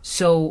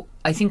 So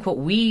I think what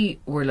we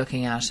were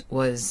looking at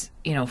was,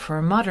 you know, for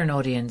a modern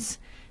audience,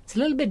 it's a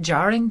little bit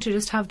jarring to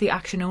just have the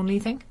action only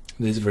thing.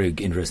 There's a very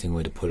interesting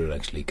way to put it,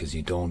 actually, because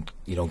you don't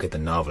get the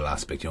novel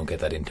aspect, you don't get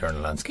that internal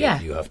landscape. Yeah.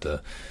 You have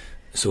to.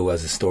 So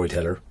as a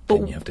storyteller,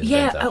 then you have to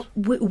invent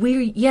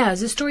that.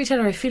 As a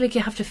storyteller, I feel like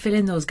you have to fill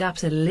in those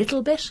gaps a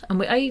little bit,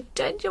 and I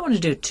don't want to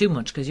do it too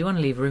much because you want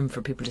to leave room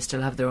for people to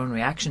still have their own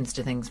reactions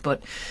to things.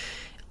 But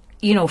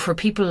you know, for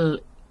people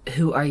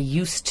who are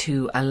used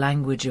to a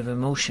language of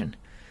emotion,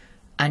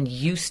 and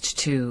used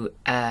to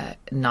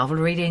novel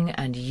reading,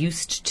 and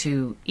used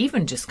to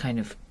even just kind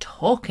of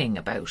talking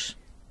about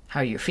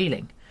how you're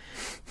feeling,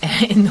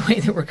 in the way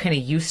that we're kind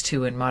of used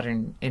to in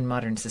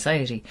modern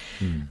society,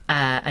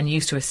 and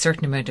used to a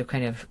certain amount of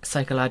kind of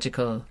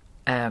psychological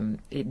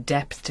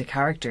depth to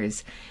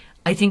characters,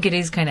 I think it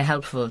is kind of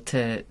helpful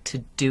to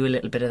do a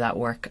little bit of that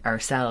work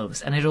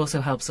ourselves, and it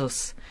also helps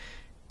us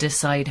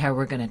decide how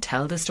we're going to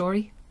tell the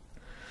story.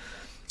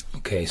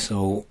 Okay,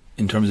 so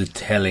in terms of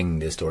telling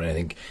this story, I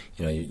think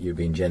you're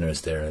being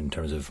generous there in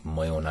terms of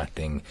my own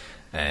acting,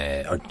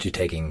 or you're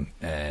taking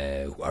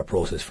our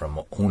process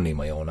from only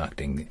my own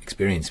acting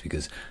experience,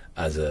 because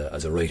as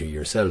a writer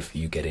yourself,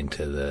 you get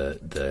into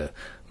the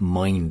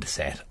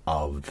mindset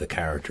of the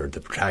character,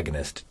 the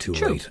protagonist, to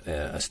write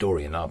a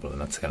story, a novel,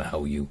 and that's kind of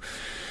how you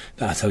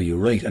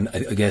write. And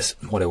I guess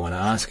what I want to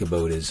ask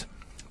about is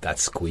that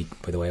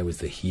squeak, by the way, was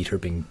the heater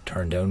being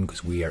turned down,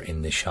 because we are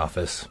in the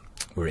shoffice,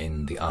 we're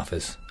in the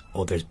office.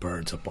 Oh, there's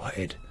birds up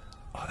ahead.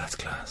 Oh, that's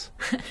class.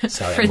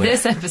 Sorry, for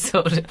this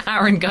episode,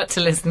 Aaron got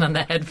to listen on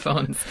the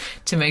headphones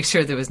to make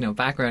sure there was no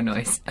background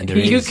noise. And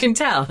you can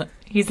tell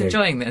he's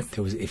enjoying this.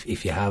 There was,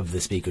 if you have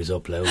the speakers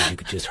up loud, you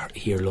could just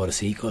hear a lot of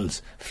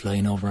seagulls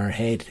flying over our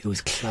head. It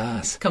was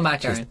class. Come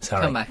back, Aaron.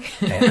 Sorry. Come back.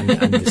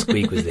 And the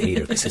squeak was the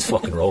heater. This is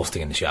fucking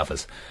roasting in the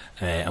shafas.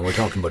 And we're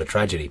talking about a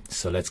tragedy.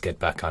 So let's get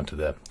back onto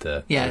the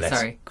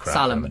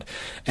solemn.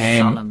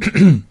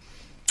 Solemn.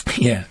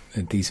 Yeah,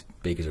 these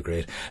speakers are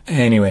great.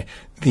 Anyway,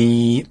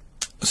 the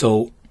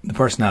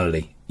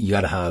personality you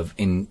got to have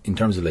in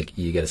terms of, like,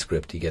 you get a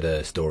script, you get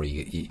a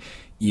story,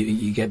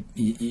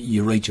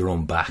 you write your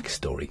own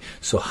backstory.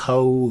 So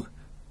how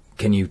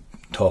can you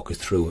talk us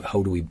through,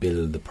 how do we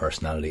build the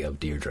personality of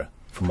Deirdre?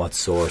 From what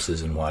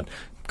sources and what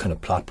kind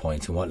of plot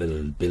points and what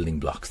little building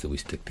blocks do we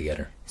stick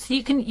together? So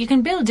you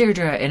can build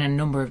Deirdre in a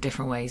number of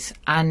different ways,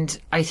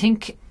 and I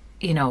think,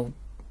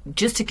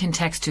 just to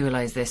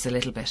contextualise this a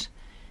little bit,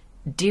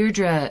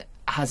 Deirdre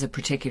has a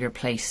particular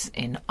place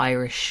in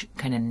Irish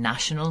kind of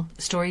national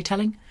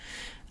storytelling,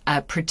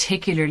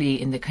 particularly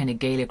in the kind of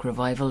Gaelic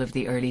revival of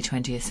the early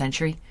 20th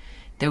century.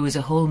 There was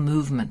a whole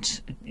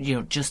movement,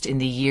 just in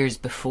the years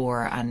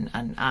before and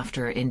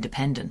after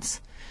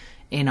independence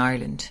in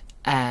Ireland,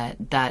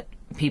 that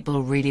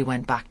people really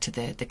went back to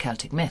the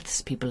Celtic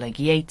myths. People like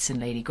Yeats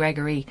and Lady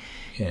Gregory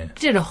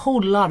did a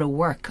whole lot of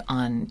work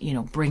on,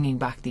 bringing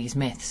back these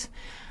myths.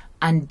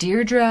 And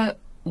Deirdre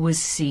was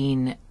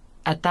seen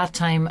at that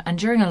time and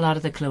during a lot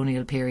of the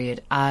colonial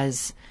period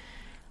as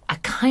a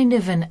kind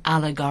of an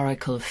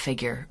allegorical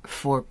figure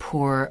for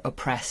poor,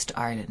 oppressed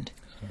Ireland.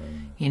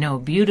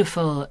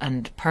 Beautiful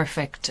and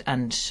perfect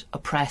and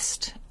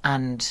oppressed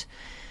and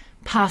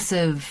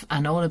passive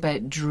and all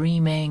about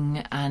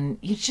dreaming, and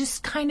you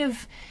just kind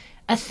of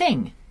a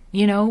thing,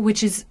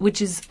 which is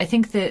I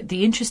think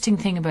the interesting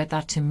thing about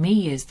that to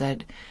me is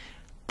that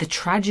the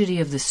tragedy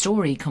of the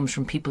story comes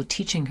from people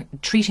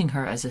treating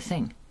her as a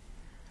thing.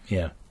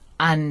 Yeah.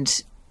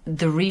 And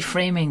the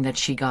reframing that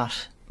she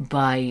got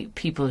by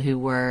people who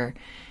were,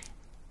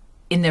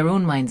 in their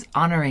own minds,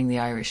 honouring the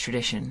Irish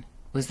tradition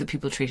was that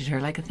people treated her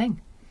like a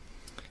thing.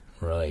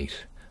 Right.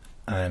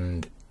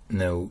 And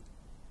now,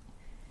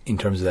 in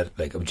terms of that,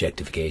 like,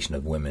 objectification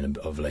of women,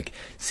 of like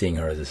seeing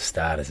her as a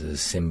status, as a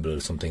symbol,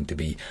 something to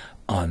be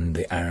on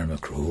the arm of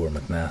Cruhur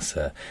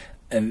McNassa,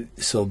 and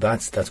so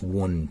that's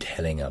one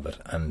telling of it,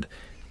 and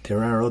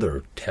there are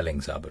other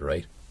tellings of it,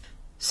 right?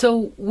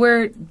 So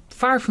we're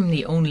far from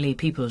the only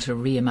people to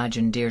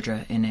reimagine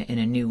Deirdre in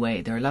a new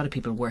way. There are a lot of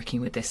people working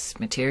with this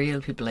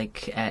material. People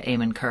like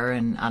Eamon Kerr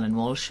and Alan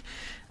Walsh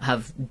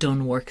have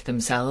done work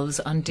themselves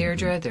on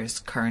Deirdre.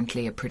 There's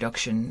currently a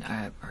production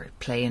or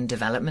play in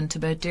development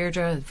about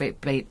Deirdre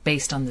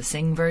based on the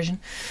Sing version.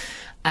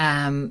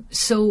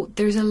 So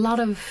there's a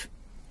lot of,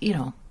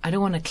 I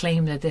don't want to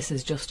claim that this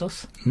is just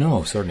us.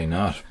 No, certainly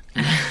not.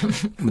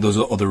 Those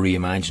other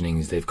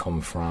reimaginings, they've come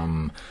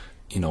from,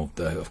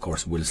 of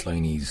course, Will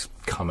Sliney's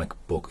comic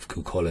book of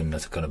Cuchulainn.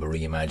 That's a kind of a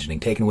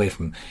reimagining, taken away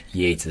from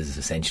Yeats's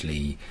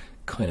essentially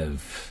kind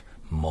of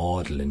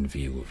maudlin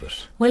view of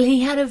it. Well,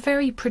 he had a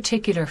very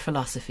particular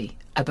philosophy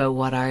about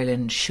what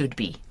Ireland should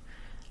be,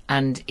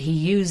 and he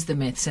used the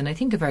myths in, I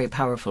think, a very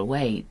powerful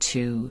way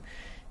to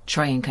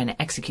try and kind of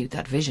execute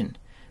that vision.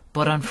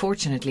 But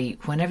unfortunately,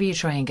 whenever you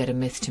try and get a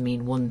myth to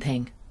mean one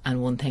thing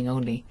and one thing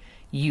only,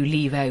 you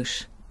leave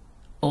out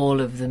all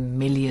of the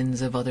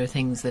millions of other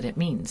things that it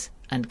means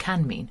and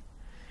can mean,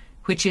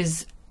 which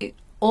is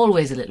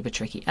always a little bit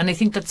tricky. And I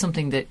think that's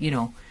something that,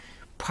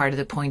 part of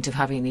the point of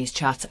having these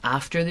chats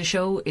after the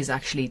show is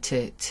actually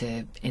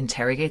to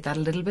interrogate that a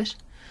little bit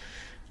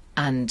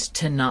and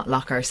to not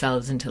lock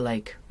ourselves into,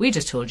 like, we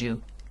just told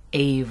you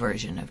a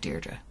version of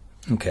Deirdre.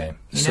 Okay,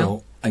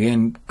 so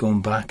again,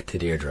 going back to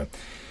Deirdre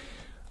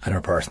and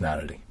her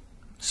personality.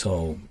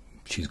 So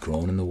she's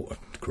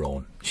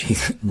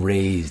she's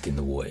raised in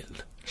the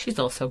wild. She's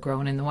also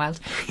grown in the wild.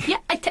 Yeah,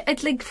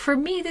 like, for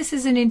me, this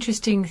is an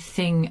interesting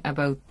thing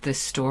about the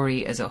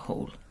story as a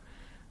whole.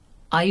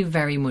 I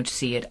very much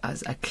see it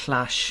as a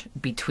clash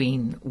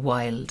between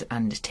wild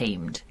and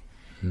tamed,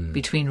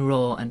 between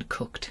raw and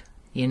cooked.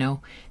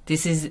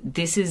 This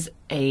is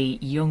a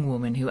young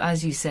woman who,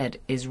 as you said,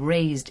 is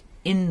raised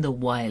in the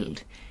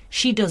wild.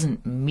 She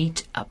doesn't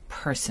meet a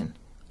person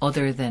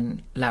other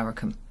than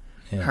Lauracum,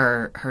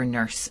 her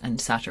nurse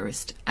and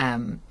satirist.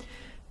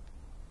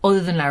 Other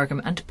than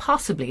Lauracum, and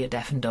possibly a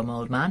deaf and dumb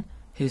old man,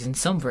 who's in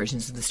some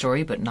versions of the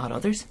story, but not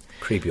others.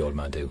 Creepy old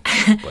man too.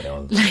 By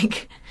all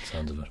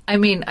sounds of it. I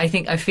mean, I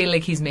feel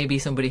like he's maybe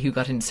somebody who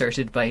got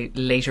inserted by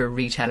later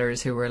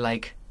retellers who were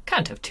like,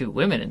 can't have 2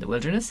 women in the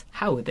wilderness.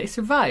 How would they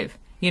survive?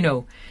 You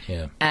know.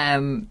 Yeah.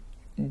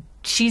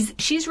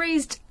 She's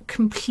raised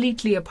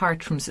completely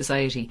apart from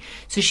society,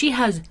 so she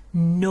has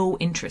no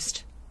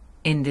interest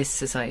in this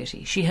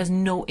society. She has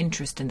no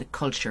interest in the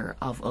culture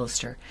of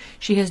Ulster.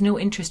 She has no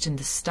interest in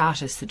the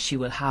status that she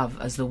will have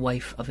as the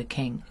wife of a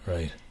king.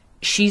 Right.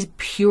 She's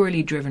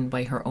purely driven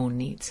by her own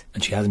needs.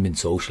 And she hasn't been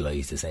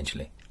socialised,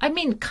 essentially. I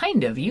mean,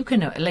 kind of. You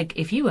can, like,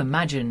 if you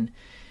imagine,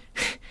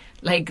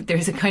 like,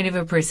 there's a kind of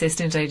a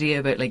persistent idea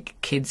about, like,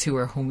 kids who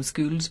are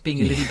homeschooled being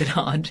a little bit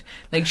odd.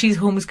 Like, she's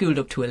homeschooled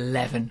up to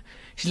 11.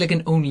 She's like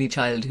an only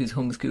child who's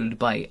homeschooled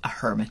by a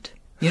hermit.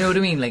 You know what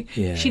I mean? Like,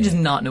 she does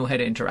not know how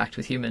to interact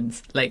with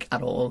humans, like,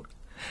 at all.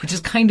 Which is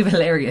kind of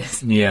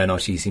hilarious. Yeah, no,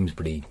 she seems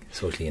pretty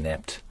socially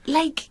inept.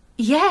 Like,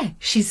 yeah,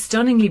 she's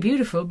stunningly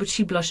beautiful, but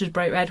she blushes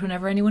bright red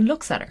whenever anyone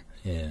looks at her.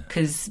 Yeah.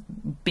 Because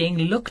being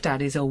looked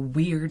at is a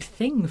weird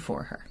thing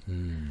for her.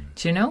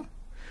 Do you know?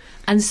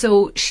 And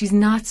so she's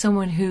not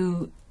someone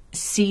who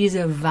sees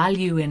a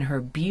value in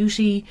her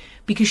beauty,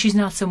 because she's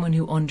not someone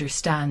who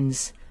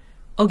understands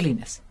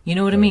ugliness. You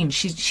know what I mean?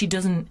 She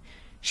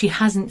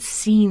hasn't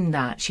seen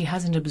that. She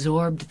hasn't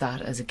absorbed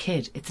that as a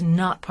kid. It's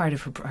not part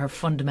of her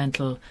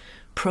fundamental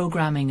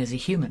programming as a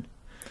human.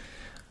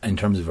 In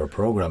terms of her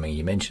programming,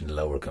 you mentioned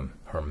Lauracum,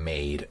 her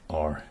maid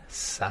or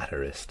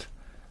satirist.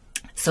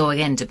 So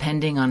again,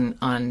 depending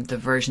on the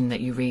version that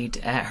you read,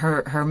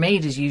 her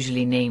maid is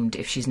usually named,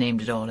 if she's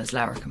named at all, as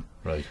Lauracum.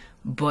 Right.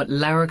 But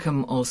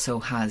Lauracum also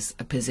has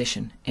a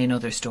position in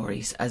other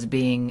stories as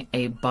being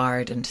a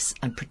bard and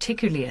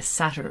particularly a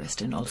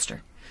satirist in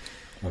Ulster.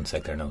 One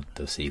sec there now,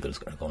 the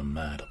seagulls are going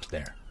mad up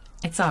there.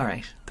 It's all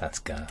right. That's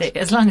gas.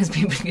 As long as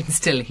people can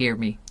still hear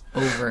me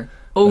over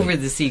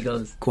the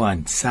seagulls. Go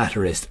on,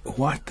 satirist.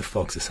 What the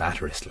fuck's a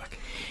satirist like?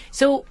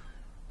 So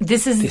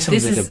this is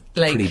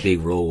like a pretty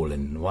big role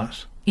in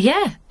what?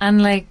 Yeah,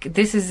 and like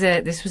this was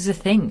a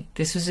thing.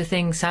 This was a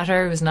thing.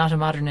 Satire was not a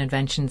modern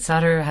invention.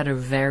 Satire had a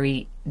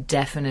very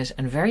definite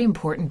and very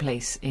important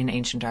place in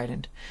ancient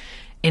Ireland,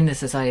 in the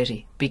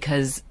society,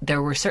 because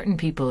there were certain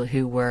people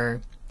who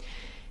were,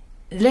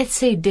 let's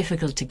say,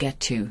 difficult to get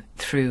to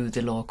through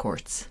the law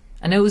courts.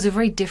 And it was a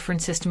very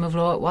different system of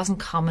law. It wasn't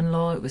common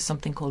law. It was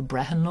something called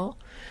Brehon law,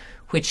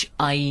 which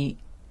I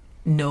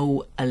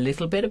know a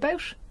little bit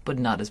about, but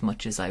not as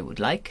much as I would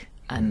like.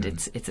 And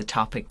it's a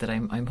topic that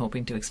I'm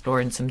hoping to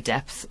explore in some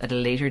depth at a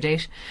later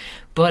date.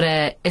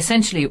 But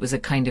essentially, it was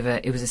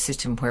a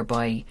system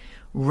whereby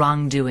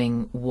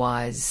wrongdoing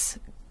was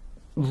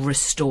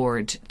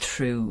restored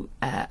through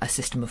a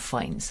system of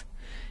fines.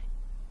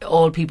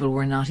 All people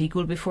were not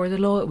equal before the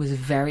law. It was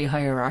very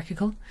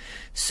hierarchical.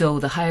 So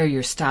the higher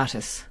your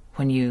status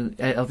when you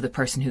of the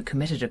person who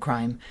committed a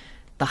crime,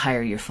 the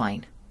higher your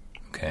fine.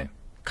 Okay.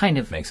 Kind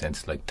of makes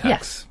sense, like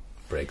tax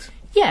breaks.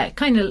 Yeah,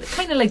 kind of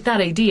like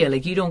that idea.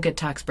 Like, you don't get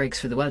tax breaks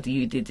for the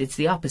wealthy. It's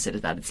the opposite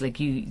of that. It's like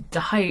the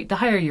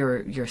higher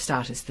your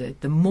status,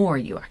 the more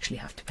you actually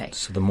have to pay.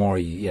 So the more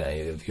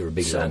if you're a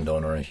big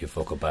landowner, if you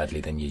fuck up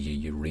badly, then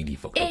you really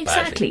fuck up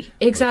badly.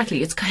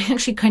 Exactly. It's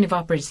actually kind of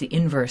operates the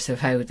inverse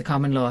of how the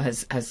common law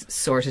has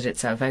sorted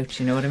itself out.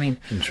 You know what I mean?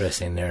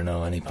 Interesting. There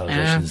now, any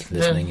politicians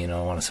listening,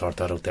 want to sort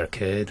that out there,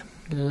 kid.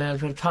 A little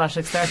bit of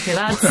politics there for you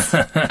lads.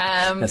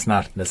 Let's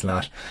not.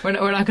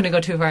 We're not going to go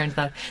too far into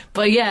that.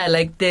 But yeah,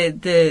 like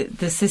the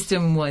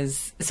system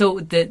was, so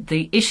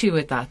the issue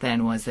with that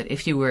then was that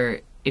if you were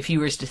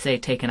to say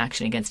take an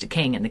action against a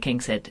king, and the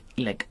king said,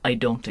 like, I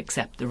don't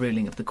accept the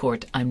ruling of the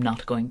court, I'm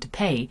not going to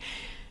pay,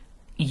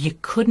 you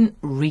couldn't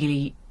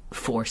really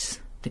force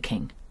the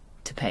king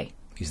to pay.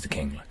 He's the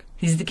king, like.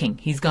 He's the king.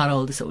 He's got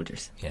all the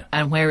soldiers. Yeah.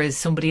 And whereas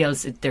somebody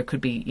else, there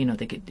could be,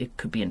 it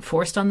could be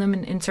enforced on them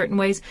in certain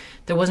ways.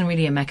 There wasn't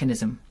really a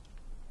mechanism,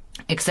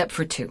 except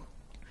for two.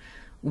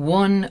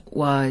 One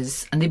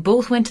was, and they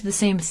both went to the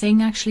same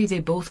thing, actually.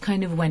 They both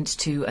kind of went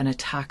to an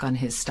attack on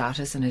his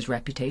status and his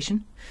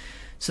reputation.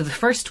 So the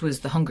first was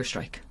the hunger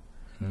strike.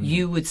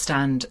 You would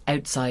stand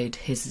outside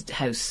his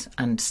house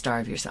and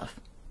starve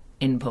yourself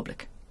in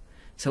public.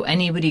 So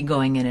anybody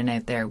going in and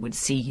out there would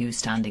see you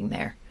standing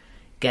there,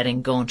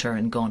 getting gaunter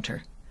and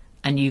gaunter,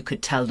 and you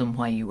could tell them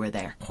why you were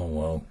there. Oh,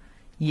 wow.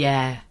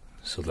 Yeah.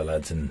 So the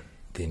lads in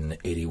the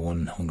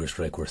 81 hunger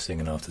strike were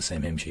singing off the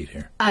same hymn sheet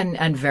here.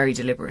 And very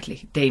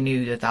deliberately. They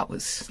knew that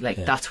was, like,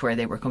 that's where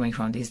they were coming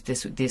from. This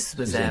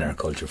was in our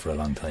culture for a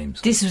long time.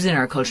 So. This was in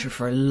our culture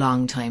for a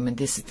long time, and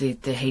the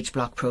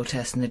H-Block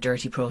protests and the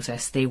dirty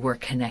protests, they were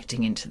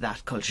connecting into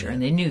that culture,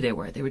 and they knew they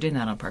were doing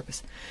that on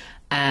purpose.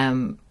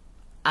 And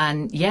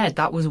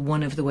that was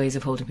one of the ways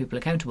of holding people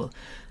accountable.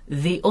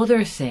 The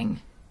other thing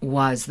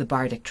was the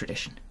bardic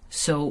tradition.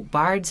 So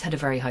bards had a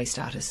very high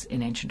status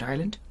in ancient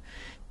Ireland.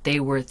 They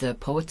were the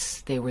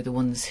poets. They were the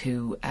ones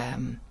who,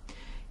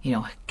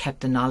 kept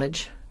the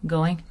knowledge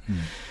going.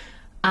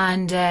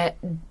 And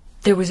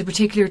there was a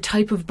particular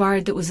type of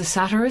bard that was a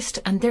satirist,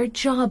 and their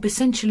job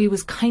essentially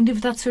was kind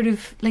of that sort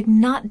of, like,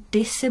 not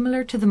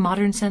dissimilar to the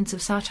modern sense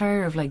of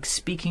satire, of like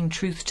speaking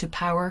truth to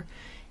power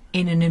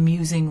in an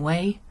amusing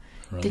way.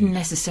 Right. Didn't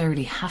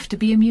necessarily have to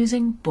be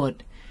amusing,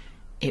 but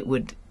it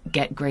would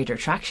get greater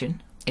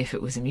traction if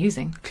it was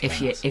amusing.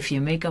 Class. If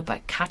you make up a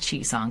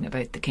catchy song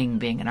about the king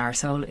being an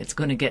arsehole, it's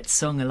going to get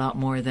sung a lot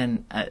more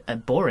than a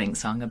boring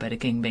song about a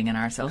king being an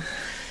arsehole.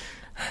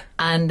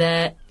 And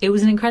it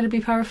was an incredibly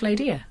powerful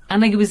idea,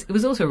 and like it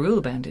was also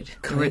rule bounded.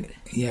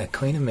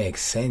 Kind of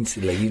makes sense.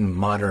 Like even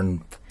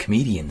modern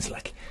comedians,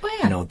 like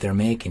they're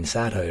making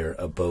satire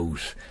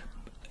about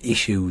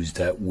issues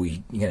that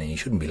you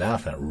shouldn't be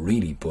laughing at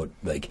really, but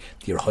like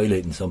you're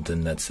highlighting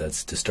something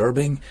that's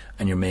disturbing,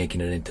 and you're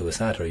making it into a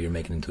satire, you're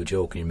making it into a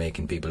joke, and you're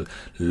making people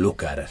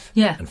look at it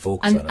and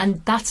focus on it.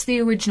 And that's the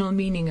original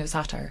meaning of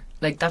satire.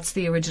 Like that's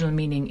the original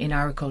meaning in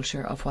our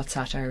culture of what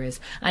satire is.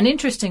 And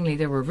interestingly,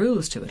 there were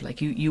rules to it. Like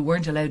you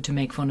weren't allowed to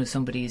make fun of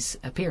somebody's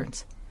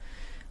appearance,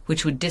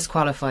 which would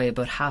disqualify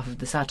about half of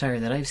the satire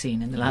that I've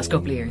seen in the last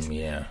couple of years.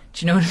 Yeah.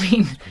 Do you know what I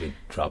mean? We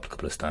dropped a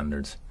couple of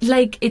standards.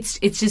 Like, it's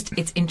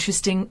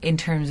interesting in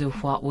terms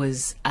of what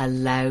was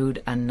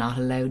allowed and not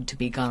allowed to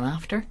be gone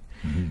after.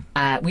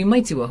 Mm-hmm. We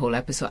might do a whole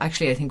episode.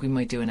 Actually, I think we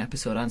might do an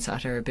episode on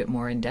satire a bit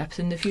more in depth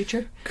in the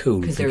future.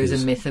 Cool. Because there is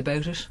a myth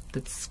about it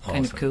that's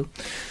kind of cool.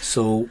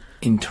 So,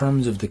 in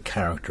terms of the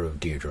character of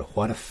Deirdre,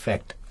 what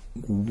effect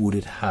would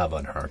it have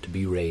on her to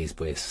be raised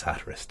by a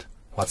satirist?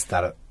 What's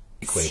that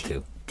equate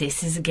to?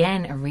 This is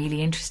again a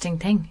really interesting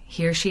thing.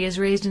 Here she is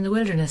raised in the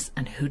wilderness,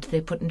 and who do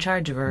they put in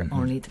charge of her?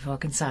 Only the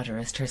fucking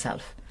satirist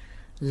herself,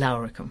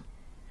 Lauricum,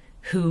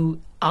 who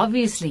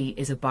obviously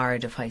is a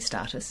bard of high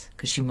status,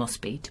 because she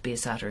must be to be a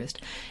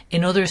satirist.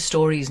 In other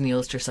stories in the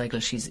Ulster cycle,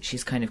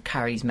 she's kind of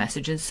carries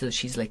messages, so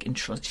she's like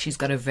she's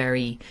got a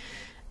very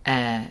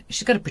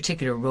she's got a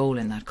particular role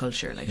in that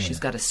culture. Like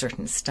she's got a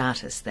certain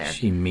status there.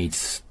 She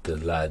meets the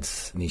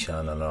lads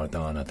Nishan and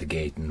Ardan at the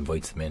gate and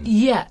invites them in.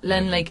 Yeah,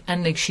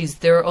 and she's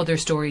there are other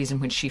stories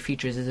in which she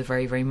features as a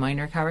very, very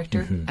minor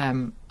character.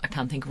 I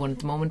can't think of one at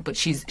the moment, but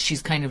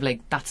she's kind of like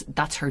that's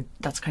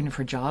kind of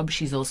her job.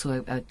 She's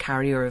also a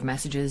carrier of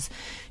messages.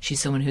 She's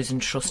someone who's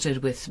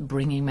entrusted with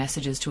bringing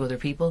messages to other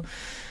people.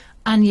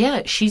 And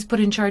yeah, she's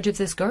put in charge of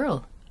this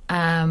girl.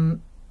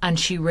 And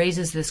she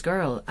raises this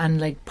girl, and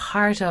like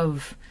part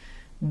of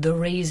the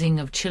raising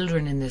of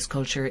children in this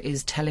culture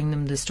is telling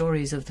them the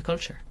stories of the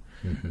culture.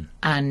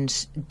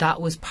 And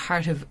that was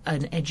part of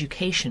an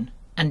education.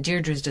 And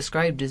Deirdre is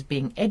described as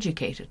being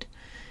educated,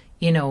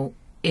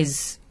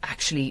 is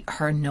actually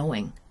her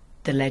knowing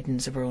the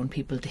legends of her own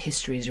people, the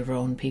histories of her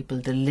own people,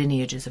 the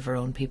lineages of her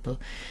own people.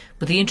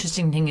 But the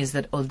interesting thing is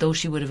that although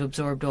she would have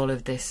absorbed all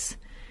of this,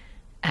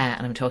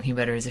 and I'm talking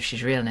about her as if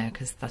she's real now,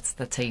 because that's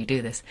how you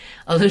do this.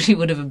 Although she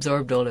would have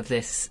absorbed all of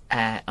this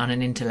on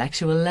an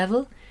intellectual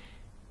level,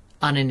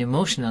 on an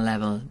emotional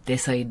level,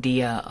 this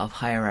idea of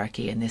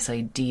hierarchy and this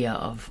idea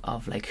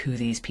of like who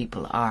these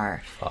people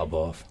are, fob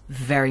off,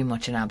 very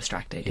much an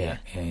abstract idea.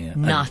 Yeah.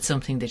 Not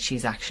something that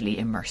she's actually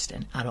immersed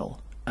in at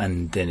all.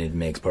 And then it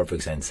makes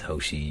perfect sense how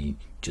she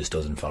just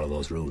doesn't follow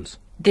those rules.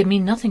 They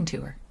mean nothing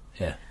to her.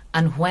 Yeah.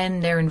 And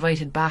when they're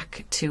invited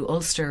back to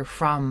Ulster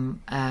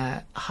from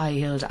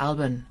high-hilled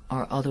Alban,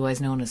 or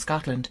otherwise known as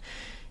Scotland,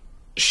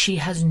 she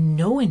has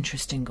no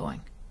interest in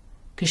going,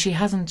 because she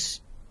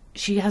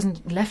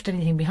hasn't left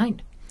anything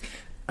behind.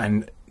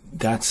 And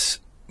that's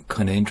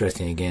kind of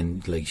interesting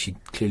again. Like, she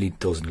clearly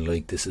doesn't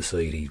like the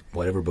society,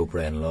 whatever about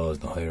Bren laws,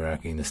 the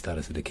hierarchy and the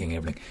status of the king,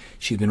 everything.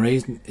 She's been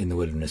raised in the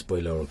wilderness by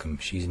Lauricum.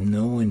 She's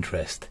no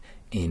interest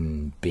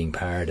in being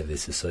part of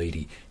this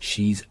society.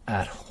 She's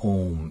at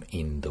home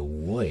in the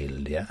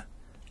wild. Yeah,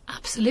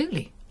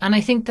 absolutely. And I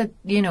think that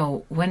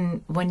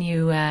when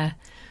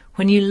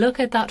you look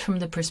at that from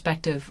the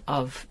perspective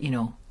of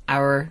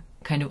our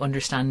kind of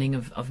understanding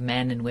of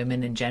men and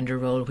women and gender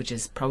role, which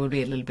is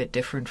probably a little bit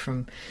different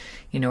from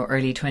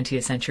early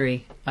 20th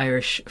century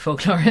Irish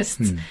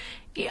folklorists,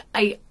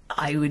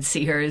 I would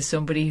see her as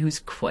somebody who's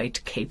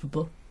quite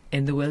capable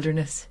in the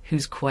wilderness,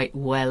 who's quite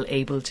well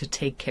able to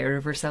take care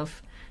of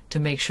herself, to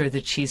make sure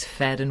that she's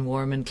fed and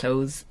warm and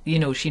clothes.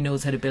 She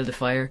knows how to build a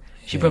fire.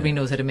 She probably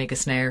knows how to make a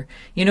snare.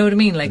 You know what I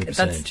mean? Like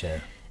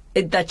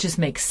that just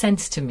makes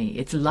sense to me.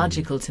 It's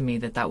logical to me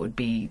that would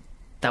be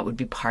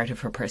part of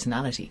her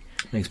personality.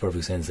 Makes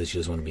perfect sense that she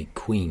doesn't want to be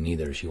queen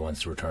either. She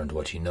wants to return to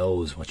what she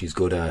knows, what she's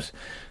good at,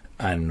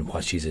 and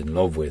what she's in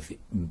love with,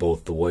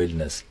 both the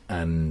wildness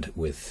and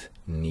with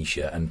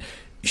Nisha. And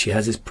she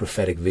has this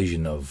prophetic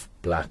vision of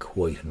black,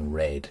 white and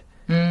red.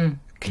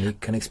 Can you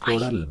explore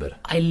that a little bit?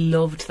 I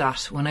loved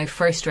that. When I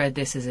first read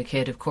this as a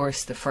kid, of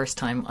course, the first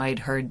time I'd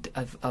heard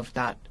of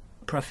that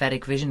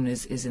prophetic vision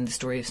is in the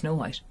story of Snow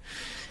White.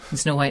 In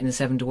Snow White and the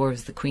Seven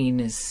Dwarfs, the queen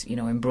is,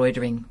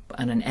 embroidering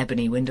on an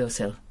ebony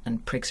windowsill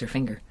and pricks her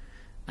finger.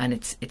 And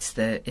it's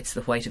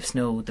the white of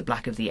snow, the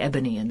black of the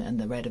ebony, and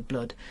the red of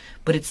blood.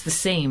 But it's the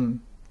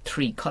same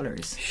three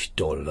colours.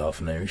 Stole it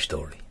off an Irish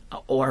story.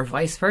 Or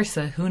vice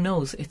versa, who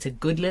knows? It's a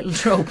good little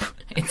trope.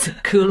 It's a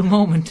cool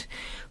moment.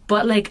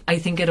 But, like, I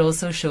think it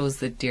also shows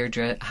that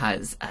Deirdre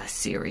has a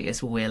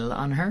serious will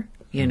on her,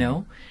 you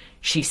know?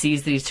 She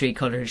sees these 3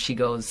 colours, she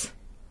goes,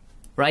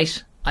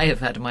 right, I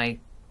have had my,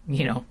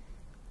 you know,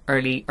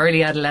 early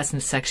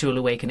adolescent sexual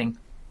awakening.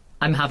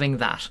 I'm having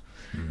that.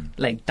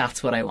 Like,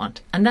 that's what I want.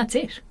 And that's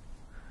it.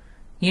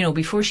 You know,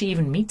 before she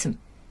even meets him,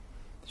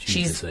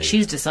 she's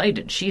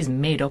decided. She's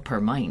made up her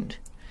mind.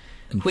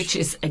 Which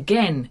is,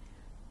 again,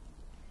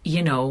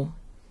 you know,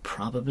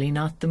 probably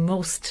not the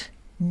most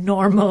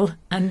normal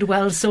and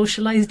well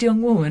socialised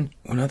young woman.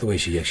 Well, not the way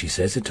she actually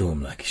says it to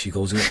him. Like, she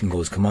goes out and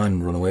goes, come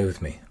on, run away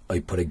with me. I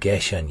put a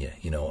gesh on you,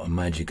 you know, a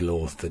magical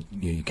oath that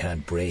you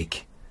can't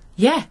break.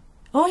 Yeah.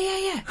 Oh,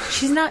 yeah.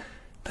 She's not...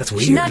 That's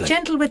weird. She's not like,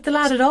 gentle with the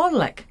lad at all,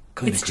 like.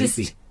 Kind it's of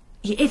creepy. Just...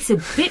 It's a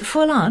bit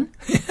full on.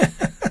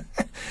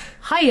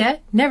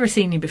 Hiya, never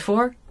seen you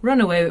before. Run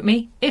away with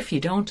me. If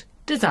you don't,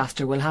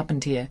 disaster will happen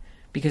to you.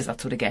 Because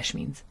that's what a gesh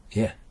means.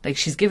 Yeah. Like,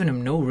 she's given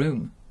him no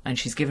room. And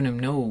she's given him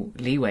no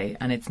leeway.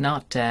 And it's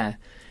not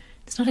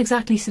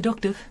exactly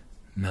seductive.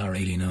 Not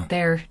really, no.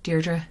 There,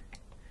 Deirdre.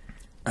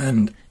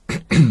 And,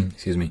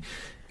 excuse me,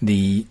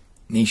 the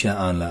Nisha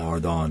Anla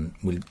Ardon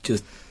will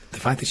just... The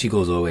fact that she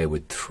goes away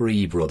with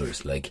 3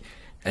 brothers, like...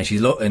 And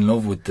she's in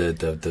love with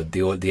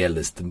the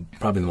eldest,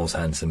 probably the most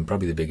handsome,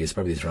 probably the biggest,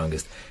 probably the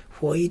strongest.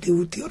 Why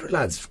do the other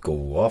lads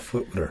go off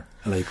with her?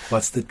 Like,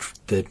 what's the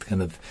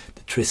kind of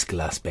the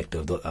Triskel aspect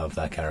of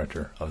that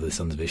character, of the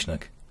Sons of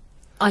Ishnak?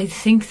 I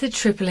think the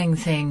tripling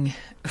thing,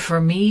 for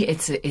me,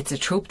 it's a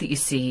trope that you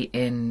see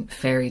in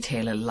fairy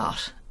tale a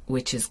lot,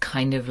 which is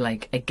kind of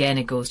like, again,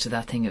 it goes to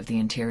that thing of the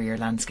interior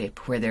landscape,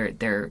 where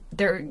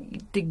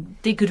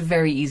they could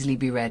very easily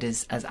be read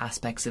as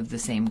aspects of the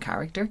same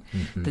character.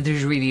 That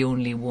there's really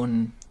only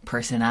one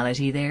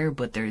personality there,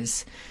 but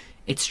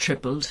it's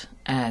tripled,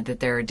 that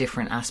there are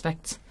different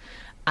aspects.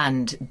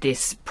 And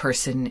this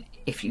person,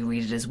 if you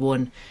read it as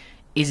one,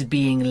 is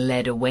being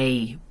led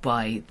away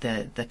by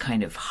the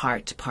kind of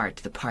heart part,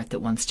 the part that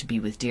wants to be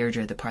with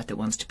Deirdre, the part that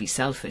wants to be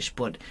selfish,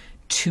 but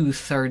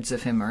 2/3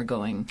 of him are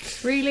going,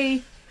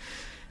 really?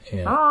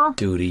 Yeah.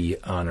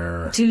 Duty,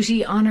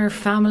 honour,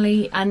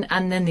 family.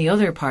 And then the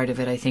other part of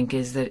it, I think,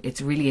 is that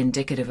it's really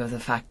indicative of the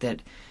fact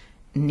that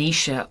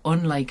Nisha,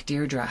 unlike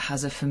Deirdre,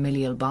 has a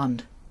familial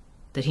bond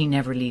that he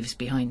never leaves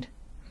behind.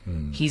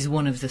 He's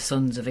one of the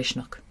sons of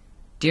Ishnuk.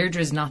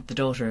 Deirdre's not the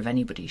daughter of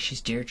anybody,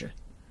 she's Deirdre.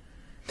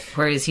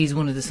 Whereas he's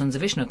one of the sons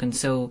of Ishnuk, and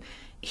so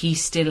he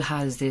still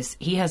has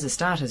he has a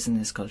status in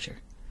this culture.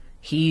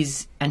 He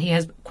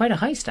has quite a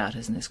high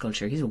status in this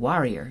culture. He's a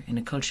warrior in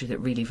a culture that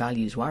really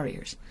values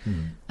warriors.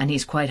 And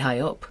he's quite high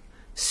up.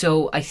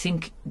 So I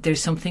think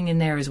there's something in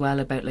there as well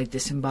about, like, the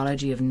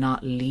symbology of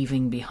not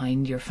leaving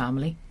behind your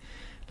family.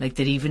 Like,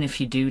 that even if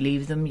you do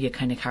leave them, you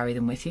kind of carry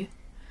them with you.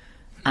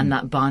 And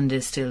that bond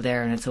is still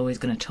there, and it's always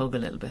going to tug a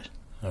little bit.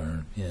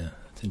 Yeah,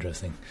 it's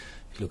interesting.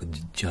 If you look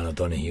at John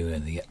O'Donoghue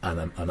and the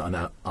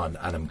on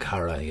Anam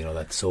Cara, you know,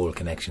 that soul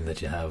connection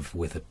that you have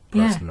with a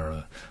person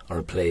or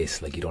a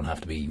place. Like, you don't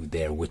have to be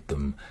there with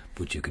them,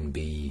 but you can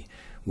be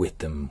with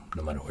them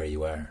no matter where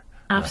you are.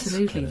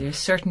 Absolutely. There's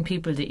certain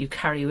people that you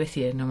carry with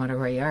you no matter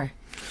where you are.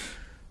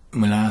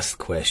 My last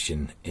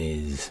question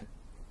is,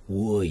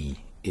 why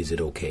is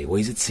it okay? Why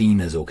is it seen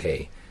as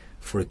okay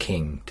for a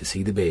king to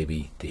see the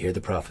baby, to hear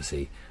the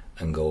prophecy,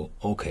 and go,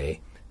 okay,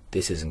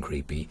 this isn't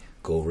creepy,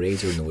 go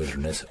raise her in the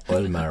wilderness,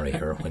 I'll marry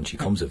her when she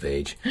comes of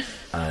age,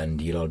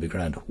 and you'll all be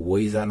grand? Why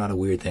is that not a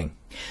weird thing?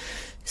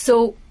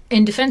 So,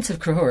 in defence of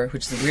Crahor,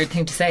 which is a weird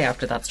thing to say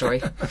after that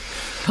story,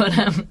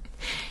 but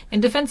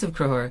in defence of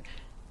Crahor,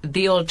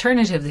 the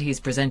alternative that he's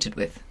presented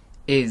with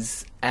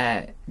is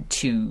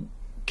to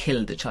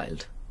kill the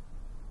child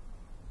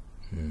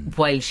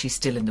while she's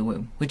still in the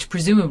womb, which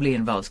presumably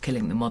involves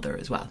killing the mother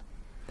as well.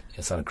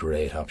 It's not a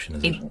great option,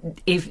 is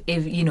it?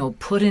 If you know,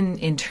 put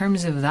in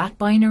terms of that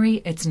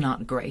binary, it's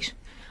not great.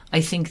 I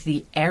think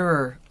the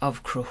error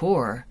of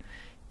Crahor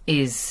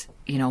is,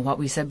 you know, what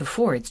we said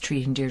before, it's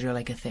treating Deirdre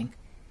like a thing.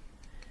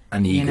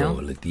 And the ego,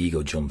 like, the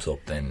ego jumps up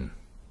then.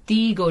 The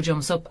ego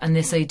jumps up, and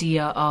this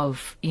idea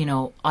of, you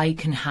know, I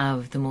can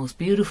have the most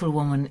beautiful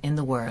woman in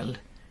the world.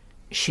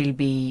 She'll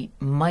be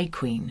my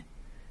queen.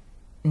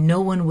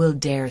 No one will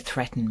dare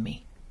threaten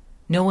me.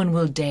 No one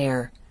will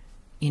dare,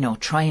 you know,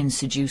 try and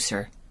seduce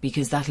her,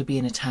 because that'll be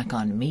an attack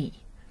on me.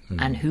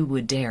 And who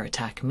would dare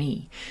attack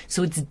me?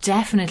 So it's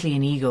definitely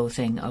an ego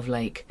thing of,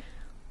 like,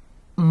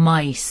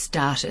 my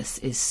status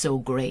is so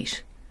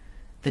great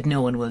that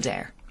no one will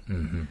dare.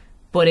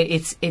 But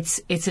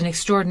it's an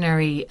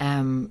extraordinary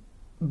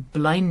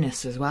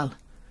blindness as well.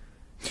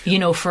 You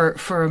know,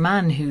 for a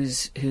man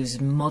whose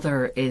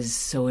mother is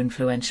so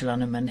influential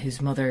on him, and whose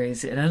mother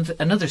is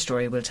another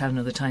story we'll tell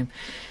another time,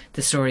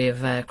 the story of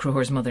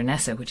Crahor's mother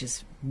Nessa, which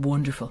is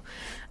wonderful.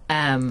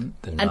 The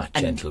not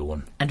gentle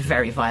one. And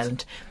very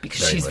violent,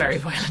 because she's very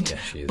violent. Yeah,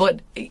 she is.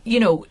 But,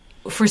 you know,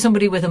 for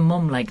somebody with a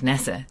mum like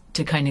Nessa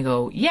to kind of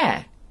go,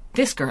 yeah,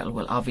 this girl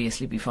will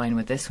obviously be fine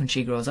with this when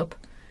she grows up,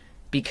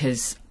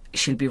 because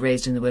she'll be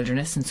raised in the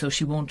wilderness, and so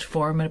she won't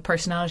form a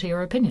personality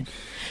or opinion.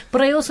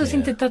 But I also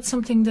think that that's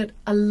something that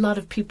a lot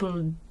of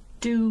people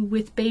do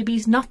with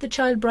babies, not the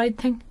child bride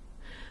thing,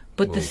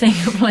 but the thing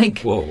of like,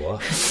 whoa,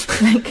 what?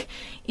 like,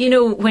 you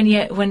know, when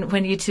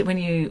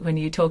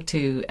you talk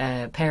to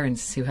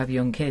parents who have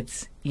young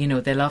kids, you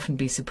know, they'll often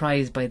be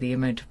surprised by the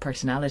amount of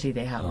personality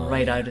they have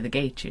out of the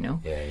gate, you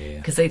know. Yeah.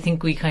 Because I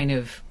think we kind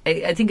of,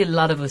 I think a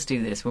lot of us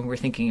do this when we're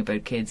thinking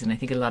about kids, and I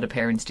think a lot of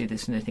parents do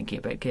this when they're thinking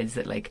about kids,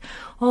 that like,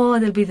 oh,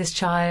 there'll be this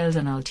child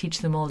and I'll teach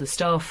them all the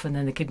stuff, and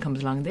then the kid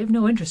comes along and they have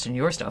no interest in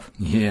your stuff.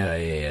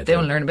 Yeah. They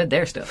don't learn about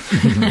their stuff.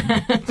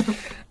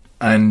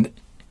 And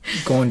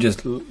going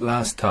just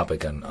last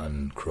topic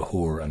on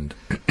Crothúr and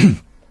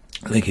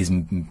like his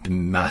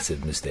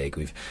massive mistake.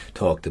 We've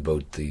talked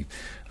about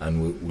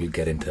and we'll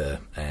get into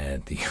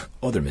the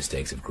other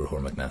mistakes of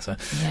Crothúr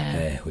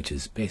MacNasa, which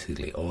is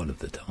basically all of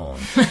the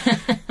time.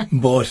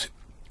 But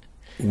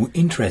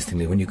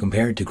interestingly, when you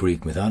compare it to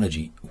Greek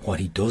mythology, what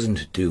he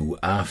doesn't do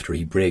after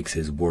he breaks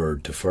his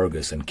word to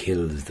Fergus and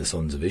kills the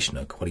sons of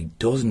Ishnok, what he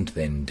doesn't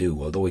then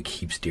do, although he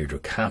keeps Deirdre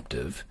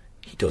captive,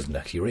 he doesn't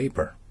actually rape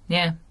her.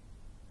 Yeah.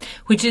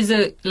 Which is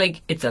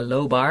it's a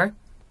low bar,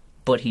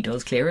 but he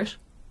does clear it.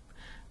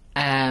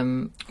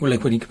 Well,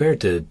 like when you compare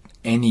it to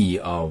any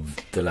of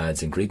the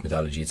lads in Greek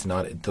mythology,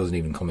 it doesn't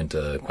even come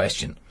into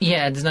question.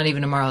 Yeah, there's not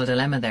even a moral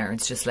dilemma there.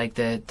 It's just like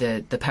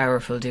the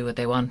powerful do what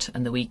they want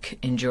and the weak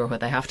endure what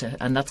they have to,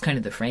 and that's kind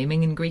of the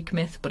framing in Greek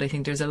myth. But I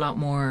think there's a lot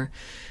more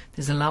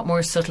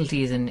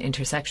subtleties and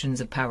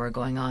intersections of power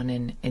going on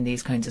in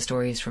these kinds of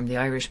stories from the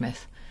Irish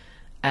myth.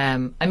 I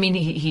mean,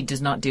 he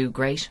does not do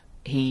great.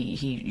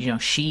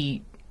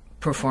 She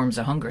performs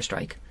a hunger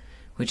strike,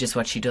 which is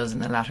what she does in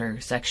the latter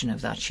section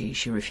of that.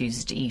 She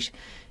refuses to eat.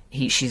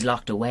 She's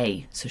locked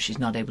away, so she's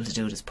not able to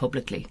do it as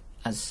publicly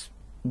as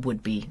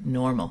would be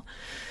normal.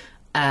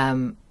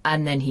 And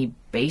then he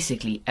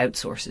basically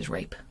outsources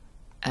rape.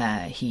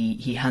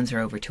 He hands her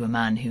over to a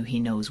man who he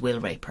knows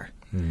will rape her.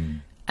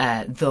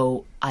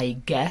 Though I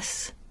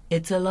guess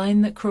it's a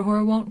line that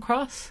Crothúr won't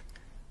cross,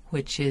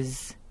 which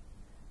is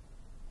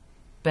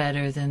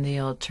better than the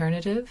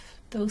alternative,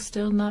 though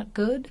still not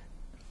good.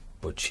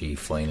 But she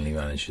finally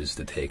manages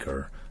to take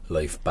her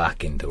life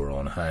back into her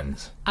own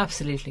hands.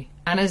 Absolutely.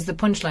 And as the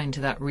punchline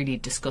to that really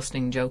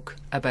disgusting joke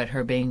about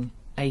her being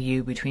a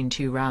ewe between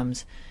two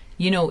rams,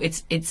 you know,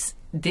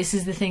 this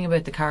is the thing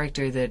about the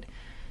character that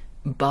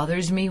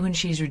bothers me when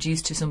she's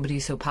reduced to somebody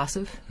so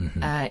passive.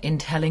 In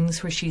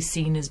tellings where she's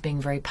seen as being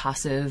very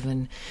passive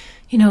and,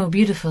 you know,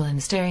 beautiful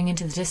and staring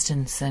into the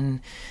distance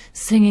and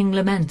singing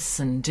laments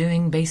and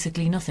doing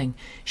basically nothing.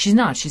 She's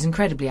not. She's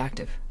incredibly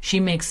active. She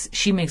makes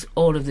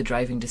all of the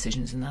driving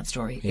decisions in that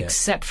story,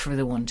 except for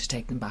the one to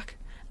take them back.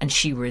 And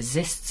she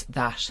resists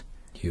that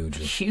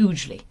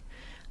hugely.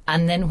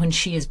 And then when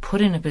she is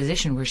put in a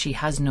position where she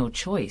has no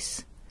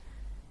choice,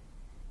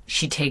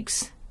 she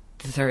takes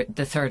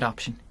the third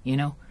option, you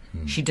know?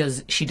 She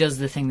does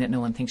the thing that no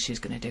one thinks she's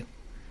going to do.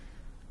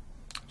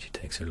 She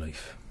takes her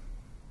life.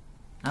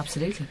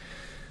 Absolutely.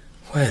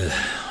 Well,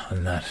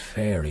 on that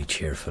very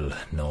cheerful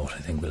note, I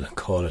think we'll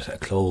call it a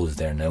close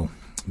there now,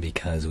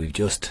 because we've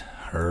just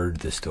heard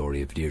the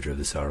story of Deirdre of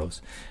the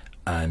Sorrows,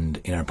 and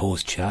in our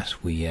post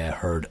chat we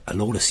heard a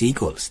load of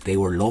seagulls. They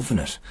were loving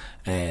it.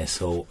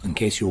 So in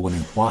case you were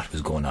wondering what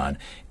was going on,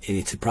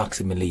 it's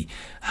approximately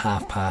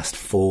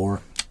 4:30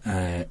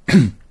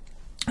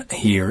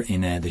 here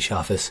in the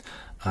Shoffice,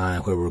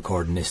 where we're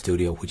recording this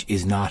studio, which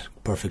is not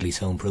perfectly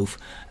soundproof.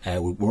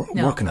 We're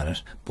working on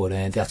it, but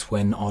that's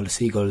when all the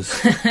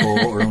seagulls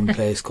go around the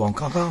place going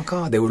caw, caw,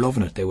 caw. They were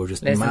loving it. They were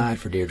just mad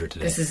for Deirdre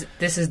today.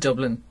 This is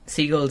Dublin.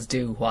 Seagulls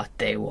do what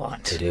they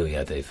want. They do,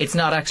 yeah. It's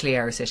not actually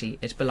our city.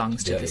 It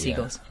belongs to the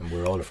seagulls. Yeah, and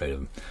we're all afraid of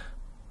them.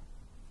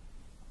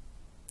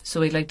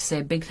 So we'd like to say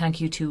a big thank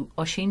you to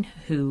Oisin,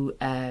 who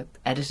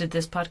edited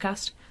this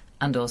podcast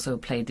and also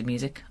played the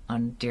music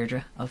on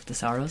Deirdre of the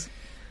Sorrows.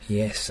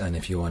 Yes, and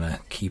if you want to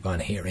keep on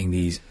hearing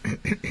these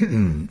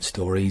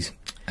stories,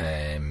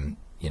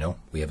 you know,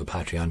 we have a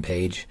Patreon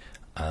page.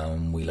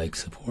 We like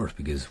support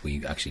because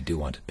we actually do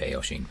want to pay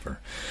Oisin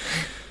for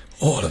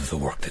all of the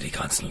work that he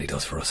constantly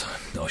does for us.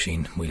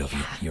 Oisin, we love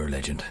you. You're a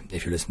legend.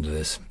 If you're listening to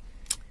this,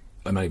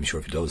 I'm not even sure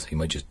if he does. He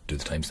might just do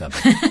the timestamp.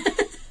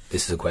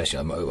 This is a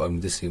question.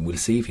 We'll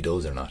see if he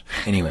does or not.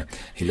 Anyway,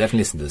 he'll definitely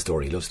listen to the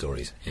story. He loves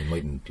stories. He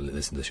mightn't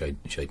listen to the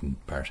shiting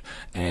part.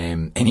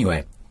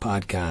 Anyway,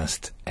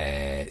 podcast.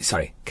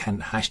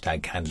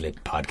 Hashtag Candlelit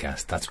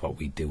Podcast. That's what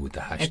we do with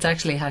the hashtag. It's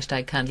actually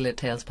hashtag Candlelit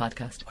Tales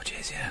Podcast. Oh,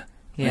 jeez, yeah.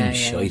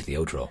 Shite the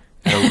outro.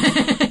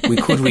 We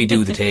could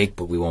redo the take,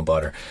 but we won't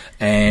bother.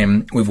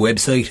 We've a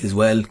website as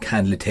well,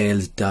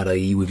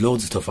 candlelittales.ie. We've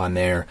loads of stuff on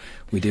there.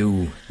 We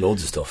do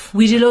loads of stuff.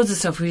 We do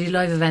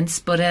live events.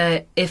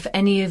 But if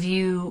any of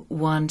you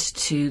want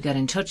to get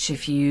in touch,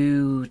 if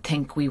you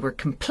think we were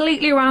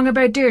completely wrong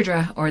about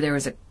Deirdre, or there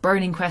was a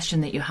burning question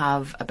that you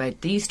have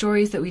about these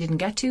stories that we didn't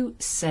get to,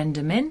 send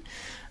them in.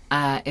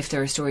 If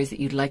there are stories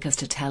that you'd like us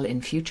to tell in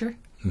future,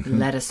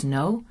 let us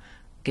know.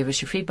 Give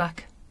us your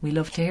feedback. We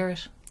love to hear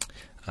it.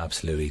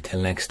 Absolutely.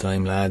 Till next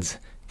time, lads.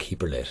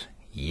 Keep her lit.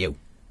 Yo.